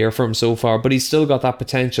terrible year for him so far, but he's still got that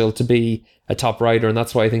potential to be a top rider, and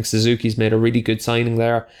that's why I think Suzuki's made a really good signing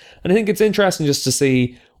there. And I think it's interesting just to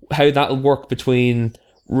see how that'll work between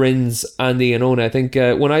Rins and Iannone. I think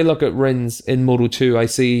when I look at Rins in Moto2, I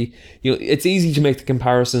see, it's easy to make the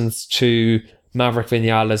comparisons to Maverick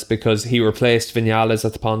Vinales because he replaced Vinales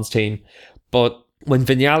at the Pons team, but when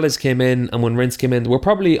Vinales came in and when Rins came in, we're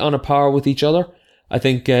probably on a par with each other. I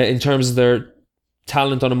think in terms of their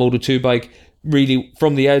talent on a Moto2 bike, really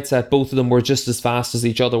from the outset both of them were just as fast as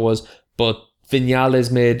each other was, but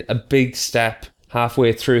Vinales made a big step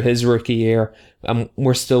halfway through his rookie year, and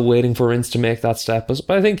we're still waiting for Rins to make that step.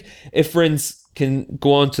 But I think if Rins can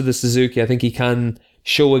go on to the Suzuki, I think he can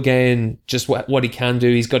show again just what he can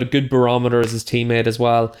do. He's got a good barometer as his teammate as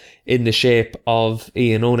well, in the shape of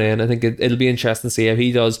Iannone, and I think it'll be interesting to see how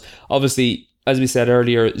he does. Obviously, as we said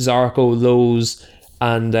earlier, Zarco, Lowes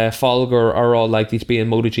and Folger are all likely to be in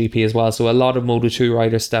MotoGP as well. So a lot of Moto2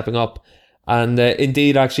 riders stepping up. And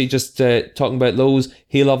indeed, actually, just talking about Lowes,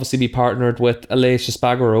 he'll obviously be partnered with Aleix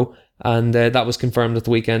Espargaro, and that was confirmed at the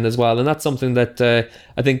weekend as well. And that's something that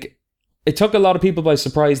I think it took a lot of people by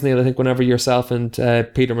surprise, Neil. I think whenever yourself and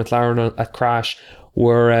Peter McLaren at Crash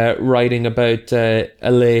were writing about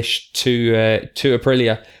Aleix to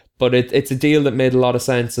Aprilia, but it's a deal that made a lot of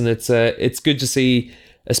sense, and it's good to see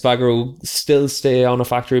Espargaro still stay on a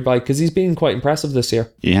factory bike because he's been quite impressive this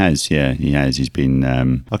year. He has. He's been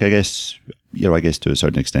I guess to a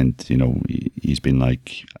certain extent, he's been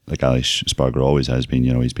like Aleix Espargaro always has been.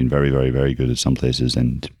 He's been very, very, very good at some places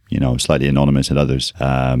and slightly anonymous at others.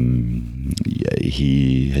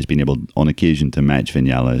 He has been able on occasion to match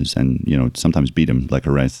Vinales and sometimes beat him like a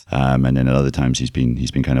Jerez, and then at other times he's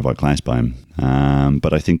been kind of outclassed by him.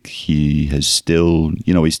 But I think he has still,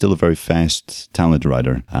 he's still a very fast, talented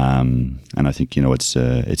rider, and I think it's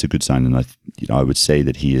a good sign. And I would say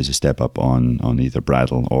that he is a step up on either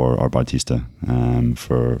Bradl or Bautista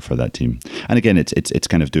for that team. And again, it's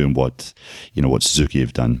kind of doing what Suzuki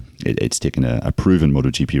have done. It's taken a proven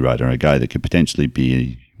MotoGP rider, a guy that could potentially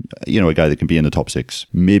be, a guy that can be in the top 6,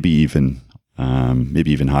 maybe even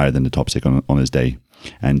higher than the top 6 on his day,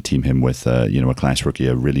 and team him with a class rookie,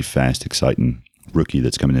 a really fast, exciting rookie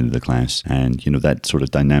that's coming into the class. And, that sort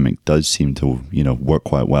of dynamic does seem to, work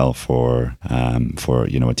quite well for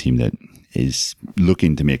a team that is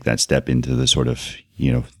looking to make that step into the sort of,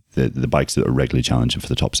 the bikes that are regularly challenging for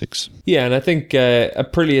the top 6. Yeah, and I think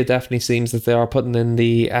Aprilia definitely seems that they are putting in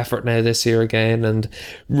the effort now this year again and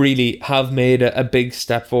really have made a big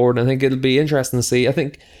step forward. I think it'll be interesting to see, I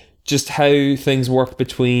think, just how things work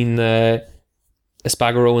between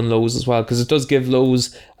Espargaro and Lowes as well, because it does give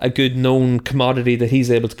Lowes a good known commodity that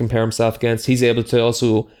he's able to compare himself against. He's able to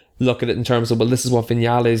also look at it in terms of, well, this is what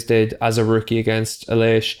Vinales did as a rookie against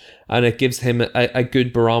Aleix, and it gives him a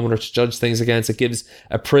good barometer to judge things against. It gives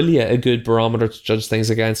Aprilia a good barometer to judge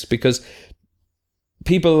things against, because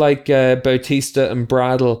people like Bautista and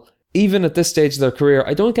Bradl, even at this stage of their career,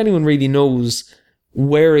 I don't think anyone really knows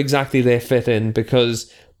where exactly they fit in,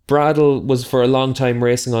 because Bradl was for a long time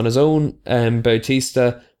racing on his own, and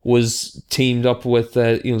Bautista was teamed up with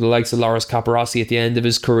the likes of Loris Capirossi at the end of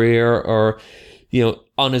his career, or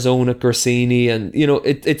on his own at Gresini, and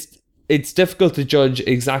it's difficult to judge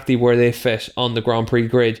exactly where they fit on the Grand Prix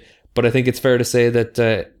grid, but I think it's fair to say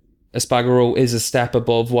that Espargaro is a step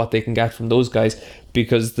above what they can get from those guys,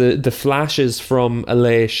 because the flashes from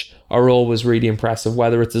Aleix are always really impressive,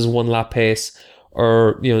 whether it's his one lap pace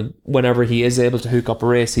or whenever he is able to hook up a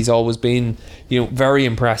race, he's always been very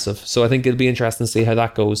impressive. So I think it'll be interesting to see how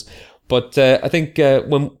that goes. But I think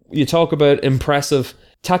when you talk about impressive,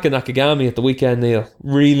 Taka Nakagami at the weekend, Neil,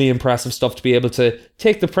 really impressive stuff to be able to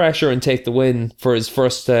take the pressure and take the win for his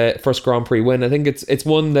first Grand Prix win. I think it's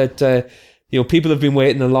one that people have been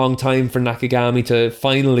waiting a long time for Nakagami to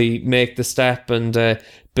finally make the step and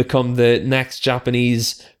become the next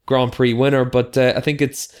Japanese Grand Prix winner. But I think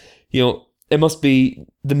it's it must be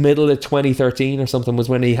the middle of 2013 or something was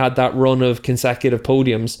when he had that run of consecutive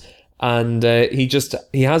podiums. And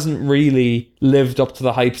he hasn't really lived up to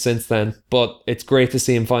the hype since then, but it's great to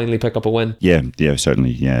see him finally pick up a win. Yeah, certainly,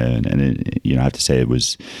 yeah, and I have to say it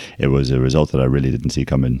was a result that I really didn't see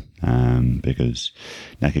coming, because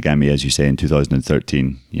Nakagami, as you say, in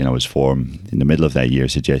 2013, his form in the middle of that year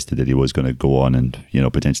suggested that he was going to go on and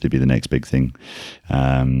potentially be the next big thing,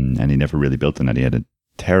 and he never really built on that. He had a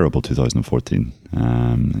terrible 2014.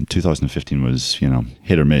 2015 was,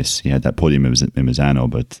 hit or miss. He had that podium in Misano,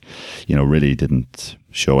 but, really didn't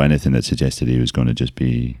show anything that suggested he was going to just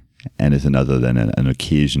be anything other than an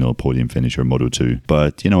occasional podium finisher, Moto2.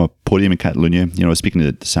 But, a podium in Catalonia, speaking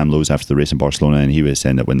to Sam Lowes after the race in Barcelona, and he was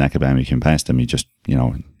saying that when Nakagami came past him, he just,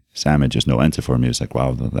 Sam had just no answer for him. He was like,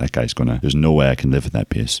 wow, that guy's there's no way I can live at that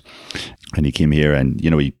pace. And he came here and,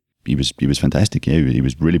 he was fantastic. Yeah, he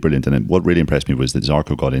was really brilliant. And what really impressed me was that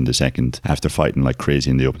Zarco got into second after fighting like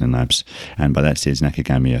crazy in the opening laps. And by that stage,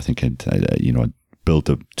 Nakagami, I think, had built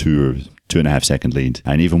a 2.5 second lead.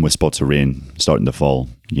 And even with spots of rain starting to fall,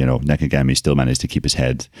 Nakagami still managed to keep his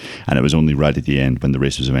head. And it was only right at the end when the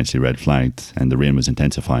race was eventually red flagged and the rain was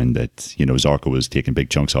intensifying that, Zarco was taking big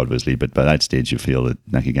chunks out of his lead. But by that stage, you feel that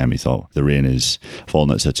Nakagami thought the rain is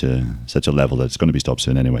falling at such a level that it's going to be stopped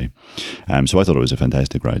soon anyway. So I thought it was a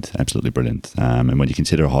fantastic ride, absolutely brilliant. And when you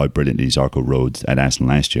consider how brilliantly Zarco rode at Assen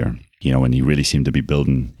last year, and he really seemed to be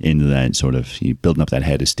building into that building up that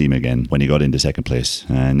head of steam again when he got into second place.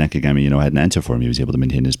 Nakagami, had an answer for him. He was able to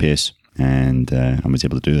maintain his pace and was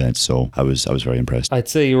able to do that. So I was very impressed. I'd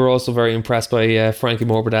say you were also very impressed by Frankie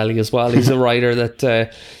Morbidelli as well. He's a rider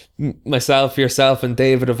that myself, yourself and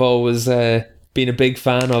David have always been a big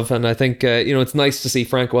fan of, and I think it's nice to see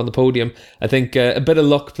Franco on the podium. I think a bit of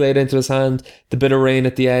luck played into his hand. The bit of rain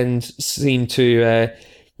at the end seemed to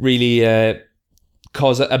really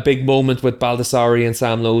cause a big moment with Baldassari and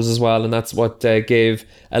Sam Lowes as well, and that's what gave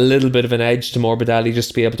a little bit of an edge to Morbidelli,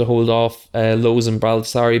 just to be able to hold off Lowes and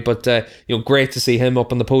Baldassari. But great to see him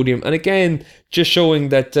up on the podium, and again just showing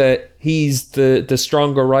that he's the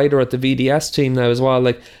stronger rider at the VDS team now as well.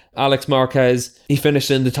 Like Alex Marquez, he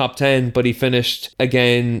finished in the top 10, but he finished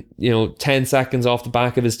again 10 seconds off the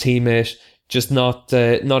back of his teammate, just not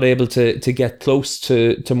able to get close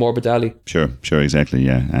to Morbidelli. Sure, exactly,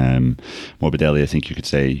 yeah. Morbidelli, I think you could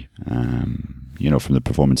say, from the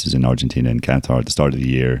performances in Argentina and Qatar at the start of the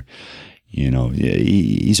year,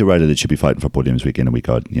 he's a rider that should be fighting for podiums week in and week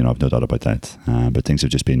out. I've no doubt about that. But things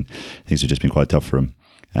have just been quite tough for him.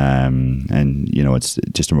 It's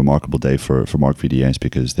just a remarkable day for Marc VDS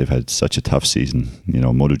because they've had such a tough season.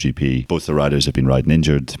 MotoGP, both the riders have been riding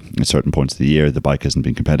injured at certain points of the year. The bike hasn't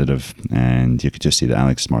been competitive, and you could just see that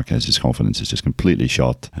Alex Marquez's confidence is just completely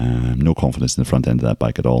shot. No confidence in the front end of that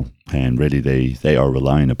bike at all. And really, they are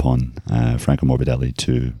relying upon Franco Morbidelli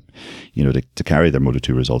to carry their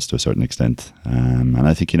Moto2 results to a certain extent. And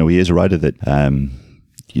I think he is a rider that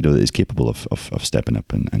is capable of stepping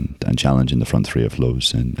up and challenging the front three of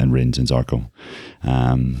Lowe's and Rins and Zarco,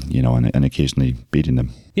 and occasionally beating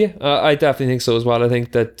them. Yeah, I definitely think so as well. I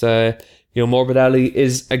think that Morbidelli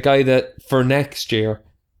is a guy that for next year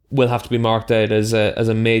will have to be marked out as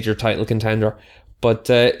a major title contender. But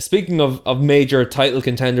speaking of major title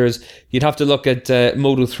contenders, you'd have to look at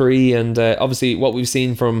Moto3, and obviously what we've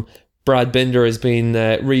seen from Brad Binder has been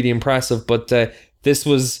really impressive. But this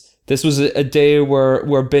was a day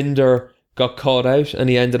where Binder got caught out, and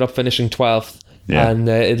he ended up finishing 12th, and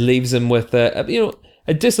it leaves him with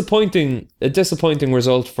a disappointing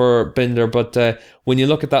result for Binder. But when you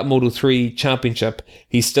look at that Moto3 championship,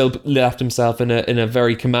 he still left himself in a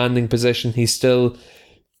very commanding position. He's still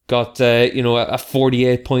got a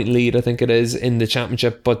 48 point lead, I think it is, in the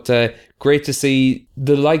championship. But great to see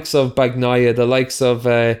the likes of Bagnaia, the likes of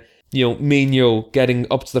Mino getting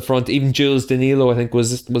up to the front. Even Jules Danilo, I think,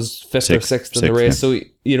 was fifth or sixth in the race. Yeah. So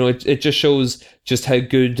it just shows just how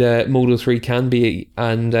good Moto3 can be.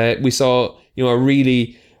 And we saw a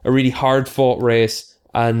really hard fought race.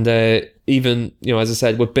 And even as I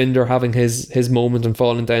said, with Binder having his moment and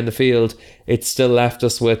falling down the field, it still left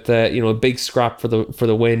us with a big scrap for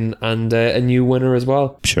the win and a new winner as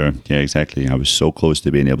well. Sure, yeah, exactly. I was so close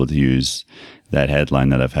to being able to use that headline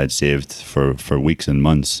that I've had saved for weeks and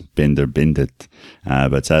months, Binder binned it.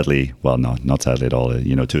 But sadly, well, no, not sadly at all.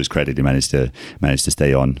 To his credit, he managed to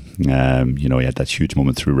stay on. He had that huge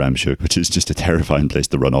moment through Ramshoek, which is just a terrifying place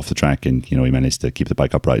to run off the track. And, he managed to keep the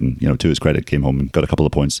bike upright and, to his credit, came home and got a couple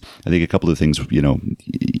of points. I think a couple of things,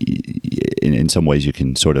 in some ways you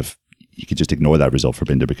could just ignore that result for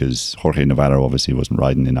Binder because Jorge Navarro obviously wasn't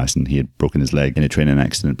riding in Assen. He had broken his leg in a training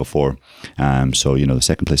accident before. So the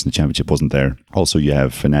second place in the championship wasn't there. Also, you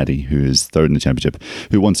have Fenati, who is third in the championship,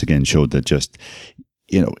 who once again showed that just,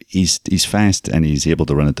 he's fast and he's able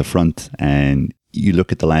to run at the front. And you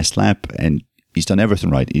look at the last lap and he's done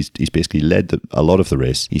everything right. He's basically led a lot of the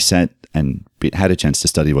race. He sat and had a chance to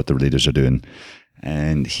study what the leaders are doing.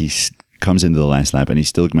 And he comes into the last lap and he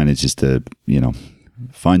still manages to,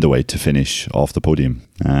 find a way to finish off the podium.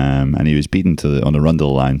 And he was beaten on a run to the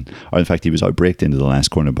line. Or in fact, he was outbraked into the last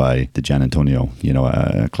corner by the Gian Antonio,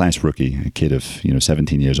 a class rookie, a kid of,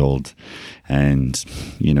 17 years old. And,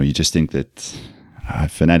 you just think that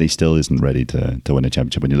Fenati still isn't ready to win a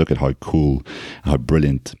championship. When you look at how cool, how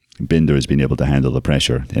brilliant Binder has been able to handle the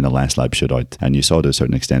pressure in a last lap shootout. And you saw to a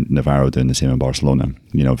certain extent Navarro doing the same in Barcelona.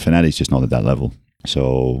 Fenati's just not at that level.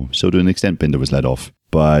 So to an extent, Binder was let off.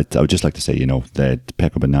 But I would just like to say, that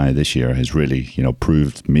Pecco Bagnaia this year has really,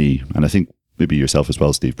 proved me, and I think maybe yourself as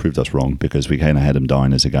well, Steve, proved us wrong, because we kind of had him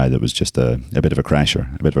down as a guy that was just a bit of a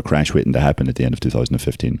crasher, a bit of a crash waiting to happen at the end of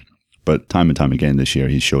 2015. But time and time again this year,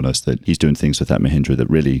 he's shown us that he's doing things with that Mahindra that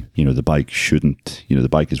really, the bike shouldn't, the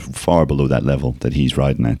bike is far below that level that he's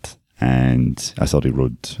riding at. And I thought he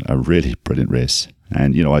rode a really brilliant race.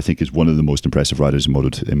 And, I think is one of the most impressive riders in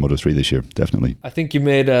Moto3 this year, definitely. I think you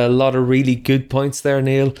made a lot of really good points there,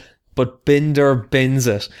 Neil. But Binder bins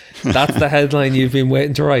it. That's the headline you've been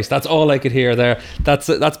waiting to write. That's all I could hear there.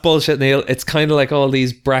 That's bullshit, Neil. It's kind of like all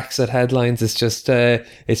these Brexit headlines. It's just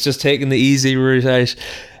taking the easy route out.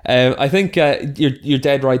 I think you're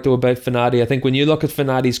dead right though about Fenati. I think when you look at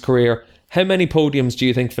Fenati's career, how many podiums do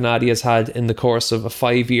you think Fenati has had in the course of a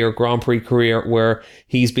 5-year Grand Prix career where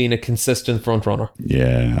he's been a consistent front runner?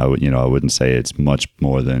 Yeah, I wouldn't say it's much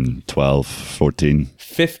more than 12, 14.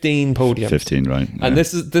 15 podiums. 15, right. Yeah. And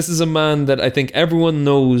this is a man that I think everyone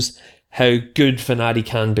knows how good Fenati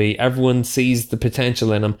can be. Everyone sees the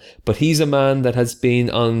potential in him. But he's a man that has been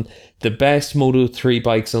on the best Moto3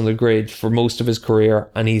 bikes on the grid for most of his career,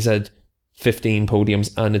 and he's had 15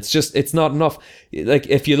 podiums, and it's not enough. Like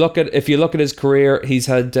if you look at his career, he's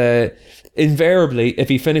had invariably, if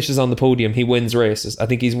he finishes on the podium, he wins races. I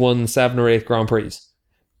think he's won 7 or 8 Grand Prix,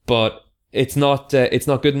 but it's not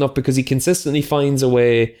good enough because he consistently finds a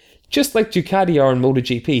way, just like Ducati are in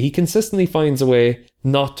MotoGP. He consistently finds a way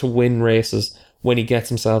not to win races when he gets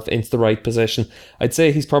himself into the right position. I'd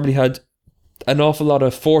say he's probably had an awful lot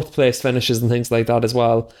of 4th place finishes and things like that as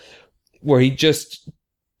well, where he just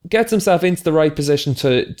gets himself into the right position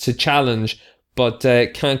to challenge, but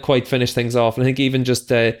can't quite finish things off. And I think even just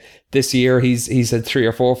this year, he's had 3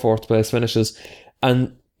 or 4 4th place finishes.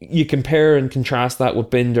 And you compare and contrast that with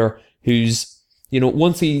Binder, who's,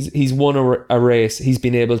 once he's won a race, he's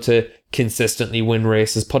been able to consistently win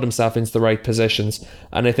races, put himself into the right positions.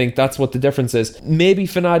 And I think that's what the difference is. Maybe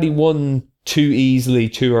Fenati won too easily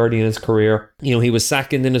too early in his career. He was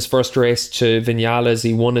second in his first race to Vinales.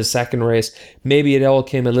 He won his second race. Maybe it all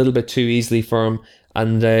came a little bit too easily for him.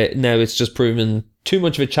 And now it's just proven too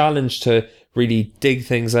much of a challenge to really dig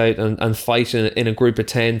things out and fight in a group of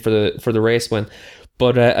 10 for the race win.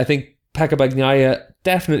 But I think Pecco Bagnaia,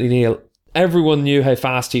 definitely, Neil, everyone knew how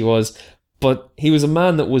fast he was, but he was a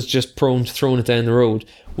man that was just prone to throwing it down the road.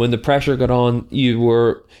 When the pressure got on, you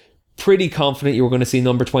were pretty confident you were going to see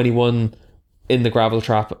number 21 in the gravel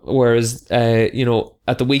trap. Whereas, at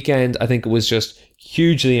the weekend, I think it was just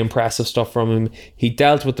hugely impressive stuff from him. He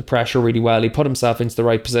dealt with the pressure really well. He put himself into the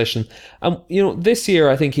right position. And, this year,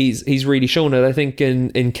 I think he's really shown it. I think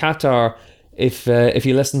in Qatar, if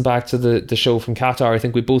you listen back to the show from Qatar, I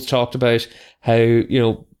think we both talked about how,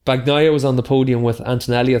 Bagnaia was on the podium with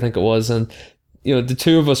Antonelli, I think it was, and the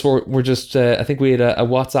two of us were just I think we had a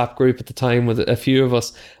WhatsApp group at the time with a few of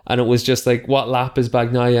us, and it was just like, what lap is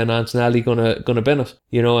Bagnaia and Antonelli gonna bin it?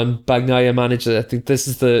 And Bagnaia managed it. I think this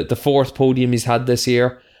is the fourth podium he's had this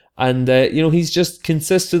year, and he's just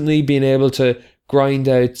consistently been able to grind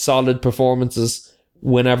out solid performances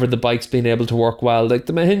whenever the bike's been able to work well. Like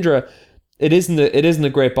the Mahindra, it isn't a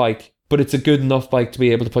great bike, but it's a good enough bike to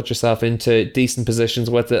be able to put yourself into decent positions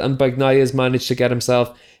with it. And Bagnaia's managed to get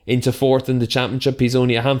himself into fourth in the championship. He's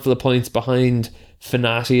only a handful of points behind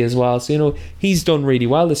Finati as well. So, he's done really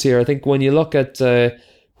well this year. I think when you look at the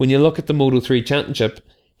Moto3 championship,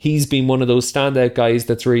 he's been one of those standout guys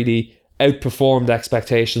that's really outperformed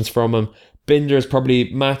expectations from him. Binder's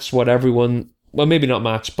probably matched what everyone, well, maybe not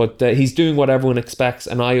matched, but he's doing what everyone expects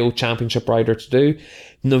an IO championship rider to do.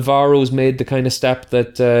 Navarro's made the kind of step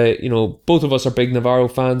that, both of us are big Navarro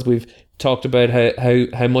fans. We've talked about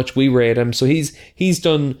how much we rate him. So he's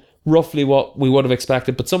done roughly what we would have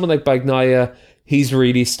expected. But someone like Bagnaia, he's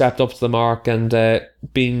really stepped up to the mark and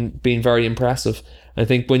been very impressive. I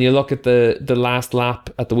think when you look at the last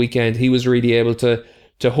lap at the weekend, he was really able to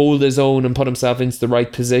hold his own and put himself into the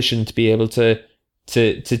right position to be able to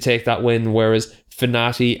take that win. Whereas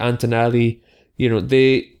Finati, Antonelli,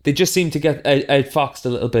 they just seem to get outfoxed a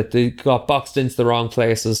little bit. They got boxed into the wrong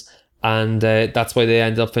places, and that's why they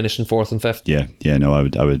ended up finishing fourth and fifth. Yeah, no, I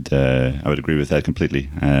would agree with that completely.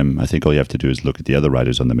 I think all you have to do is look at the other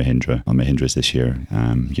riders on Mahindras this year.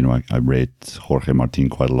 I rate Jorge Martin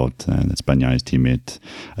quite a lot. That's Bagnaia's teammate.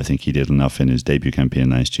 I think he did enough in his debut campaign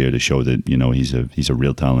last year to show that he's a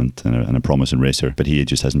real talent and a promising racer. But he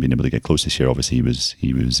just hasn't been able to get close this year. Obviously,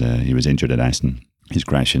 he was injured at Aston. His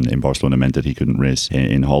crash in Barcelona meant that he couldn't race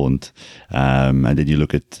in Holland. And then you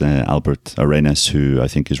look at Albert Arenas, who I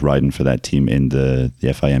think is riding for that team in the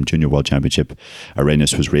FIM Junior World Championship.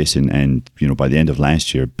 Arenas was racing and, by the end of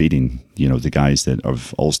last year, beating, the guys that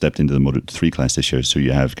have all stepped into the Moto3 class this year. So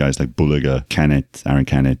you have guys like Bulega, Canet, Aaron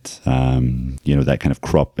Canet, that kind of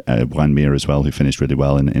crop, Juan Mir as well, who finished really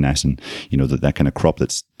well in Assen. That kind of crop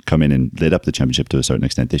that's come in and lit up the championship to a certain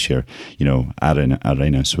extent this year.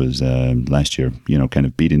 Arenas was last year, kind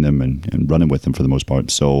of beating them and running with them for the most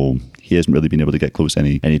part. So he hasn't really been able to get close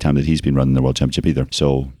any time that he's been running the World Championship either.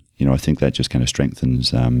 So, I think that just kind of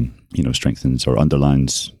strengthens or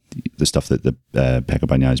underlines the stuff that the Pecco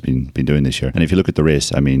Bagnaia has been doing this year. And if you look at the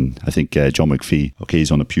race, I think John McPhee, okay,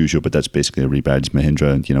 he's on a Peugeot, but that's basically a rebadged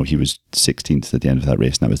Mahindra. He was 16th at the end of that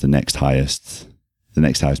race, and that was the next highest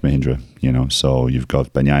Mahindra, so you've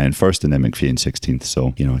got Bagnaia in first and then McPhee in 16th.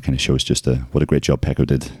 So, it kind of shows just what a great job Pecco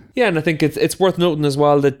did. Yeah, and I think it's worth noting as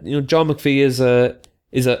well that, John McPhee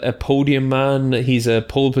is a podium man. He's a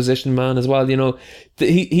pole position man as well.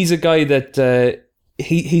 He's a guy that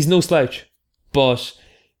he's no slouch, but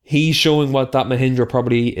he's showing what that Mahindra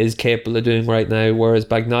probably is capable of doing right now, whereas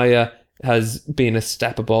Bagnaia has been a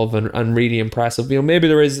step above and really impressive. Maybe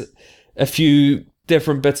there is a few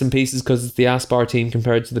different bits and pieces because it's the Aspar team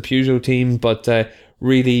compared to the Peugeot team, but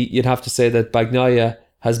really you'd have to say that Bagnaia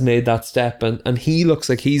has made that step, and he looks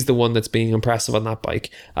like he's the one that's being impressive on that bike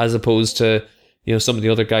as opposed to some of the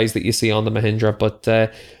other guys that you see on the Mahindra. But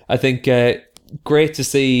I think great to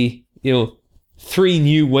see 3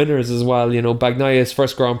 new winners as well. Bagnaia's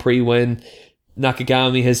first Grand Prix win,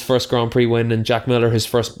 Nakagami his first Grand Prix win, and Jack Miller his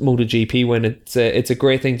first MotoGP win. It's a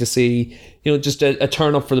great thing to see, just a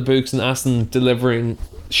turn up for the books and Aston delivering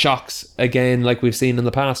shocks again like we've seen in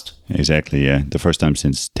the past. Exactly, yeah. The first time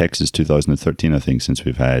since Texas 2013, I think, since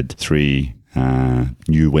we've had 3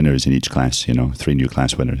 new winners in each class, 3 new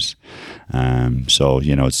class winners. So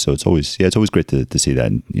it's always great to see that,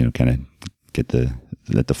 and, kind of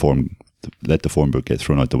let the form book get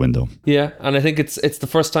thrown out the window. Yeah, and I think it's the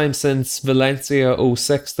first time since Valencia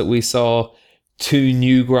 06 that we saw 2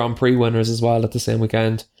 new Grand Prix winners as well at the same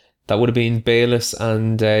weekend. That would have been Bayliss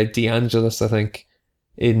and De Angelis, I think,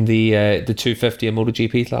 in the 250 and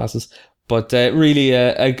MotoGP classes. But really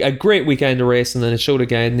a great weekend of racing, and it showed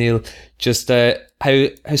again, Neil, just how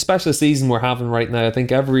special a season we're having right now. I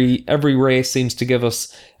think every race seems to give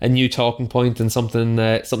us a new talking point and something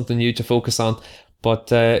new to focus on. But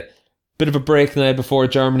bit of a break now before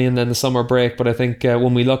Germany and then the summer break. But I think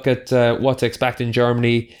when we look at what to expect in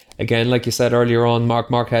Germany, again, like you said earlier on, Marc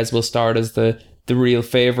Marquez will start as the real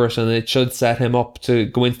favourite, and it should set him up to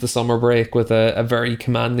go into the summer break with a very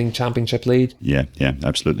commanding championship lead. Yeah,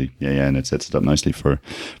 absolutely. Yeah, and it sets it up nicely for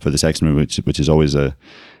the Sachsenring, which is always a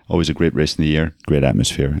great race in the year, great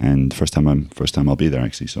atmosphere, and first time I'll be there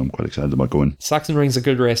actually, so I'm quite excited about going. Sachsenring's a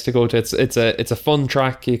good race to go to. It's a fun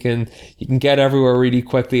track. You can get everywhere really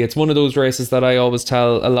quickly. It's one of those races that I always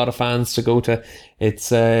tell a lot of fans to go to. It's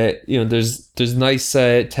there's nice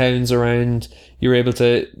towns around. You're able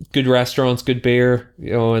to good restaurants, good beer,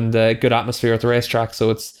 and good atmosphere at the racetrack. So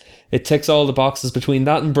it ticks all the boxes. Between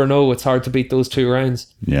that and Brno, it's hard to beat those two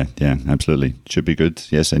rounds. Yeah, absolutely. Should be good.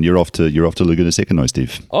 Yes, and you're off to Laguna Seca now,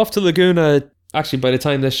 Steve. Off to Laguna. Actually, by the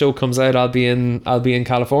time this show comes out, I'll be in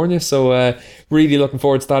California. So really looking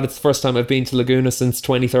forward to that. It's the first time I've been to Laguna since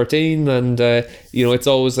 2013, and it's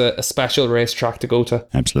always a special racetrack to go to.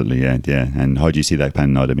 Absolutely, yeah. And how do you see that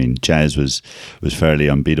panning out? I mean, Jazz was fairly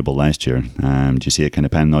unbeatable last year. Do you see it kind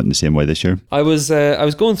of panning out in the same way this year? I was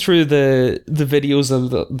going through the videos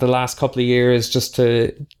of the last couple of years just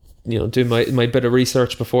to do my bit of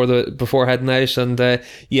research before heading out, and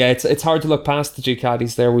it's hard to look past the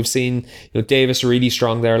Ducatis there. We've seen Davis really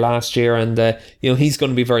strong there last year, and he's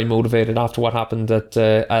going to be very motivated after what happened at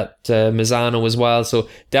Misano as well. So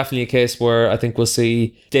definitely a case where I think we'll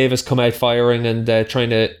see Davis come out firing and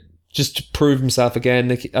trying to just prove himself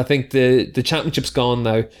again. I think the championship's gone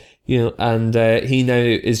now, and he now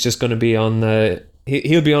is just going to be on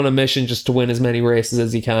he'll be on a mission just to win as many races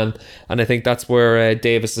as he can, and I think that's where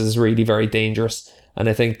Davis is really very dangerous. And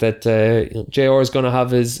I think that JR is going to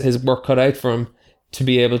have his work cut out for him to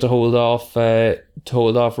be able to hold off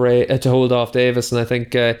Davis. And I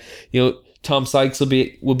think Tom Sykes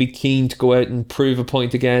will be keen to go out and prove a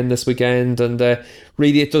point again this weekend, and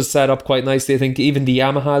really it does set up quite nicely. I think even the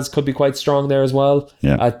Yamahas could be quite strong there as well.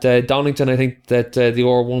 Yeah. At Donington, I think that the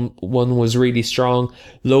R1 was really strong.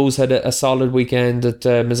 Lowe's had a solid weekend at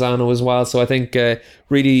Misano as well. So I think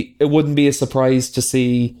really it wouldn't be a surprise to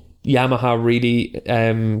see Yamaha really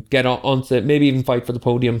get onto maybe even fight for the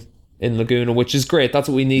podium in Laguna, which is great. That's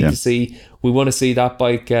what we need to see. We want to see that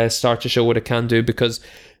bike start to show what it can do, because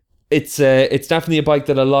it's definitely a bike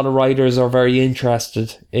that a lot of riders are very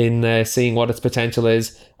interested in seeing what its potential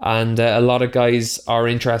is, and a lot of guys are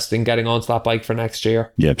interested in getting onto that bike for next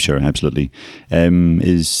year. Yeah, sure, absolutely.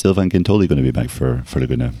 Is Sylvain Gintoli going to be back for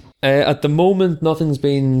Laguna? At the moment, nothing's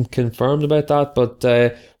been confirmed about that, but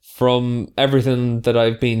from everything that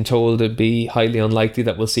I've been told, it'd be highly unlikely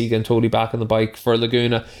that we'll see Gintoli back on the bike for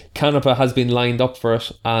Laguna. Canepa has been lined up for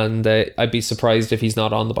it, and I'd be surprised if he's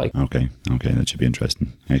not on the bike. Okay, that should be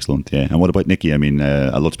interesting. Excellent, yeah. And what about Nicky? I mean,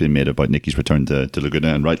 a lot's been made about Nicky's return to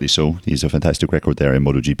Laguna, and rightly so. He's a fantastic record there in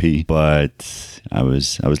MotoGP. But I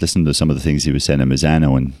was listening to some of the things he was saying in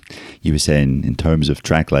Misano, and he was saying in terms of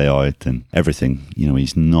track layout and everything,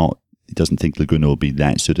 he doesn't think Laguna will be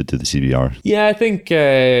that suited to the CBR. Yeah, I think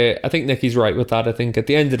Nicky's right with that. I think at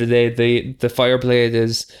the end of the day, the Fireblade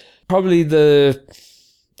is probably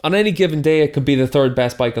on any given day, it could be the third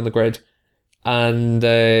best bike on the grid. And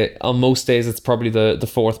on most days, it's probably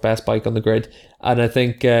the fourth best bike on the grid. And I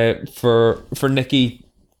think for Nicky,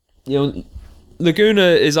 Laguna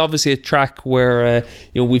is obviously a track where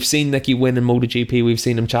we've seen Nicky win in MotoGP. We've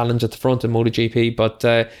seen him challenge at the front in MotoGP, but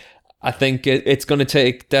I think it's going to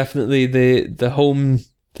take definitely the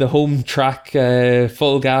home track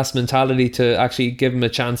full gas mentality to actually give him a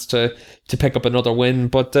chance to pick up another win.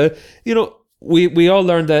 But we all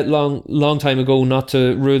learned that long time ago not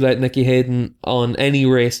to rule out Nicky Hayden on any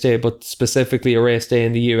race day, but specifically a race day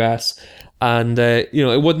in the US. And it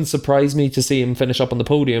wouldn't surprise me to see him finish up on the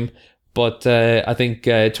podium. But I think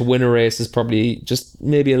to win a race is probably just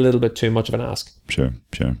maybe a little bit too much of an ask. Sure,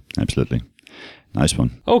 absolutely. Nice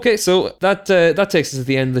one. Okay, so that takes us to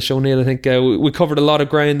the end of the show, Neil. I think we covered a lot of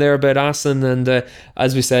ground there about Assen, and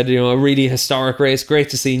as we said, a really historic race. Great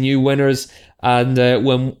to see new winners, and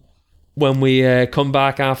when we come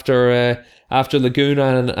back after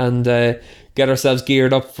Laguna and get ourselves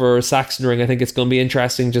geared up for Sachsenring, I think it's going to be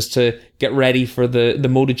interesting just to get ready for the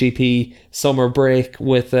MotoGP summer break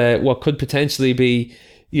with what could potentially be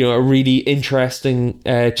a really interesting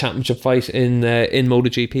championship fight in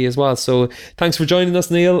MotoGP as well. So thanks for joining us,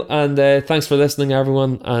 Neil, and thanks for listening,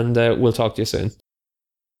 everyone, and we'll talk to you soon.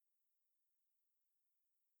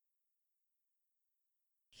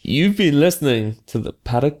 You've been listening to the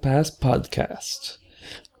Paddock Pass podcast.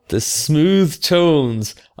 The smooth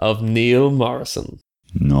tones of Neil Morrison.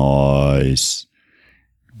 Nice.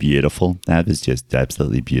 Beautiful. That is just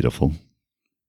absolutely beautiful.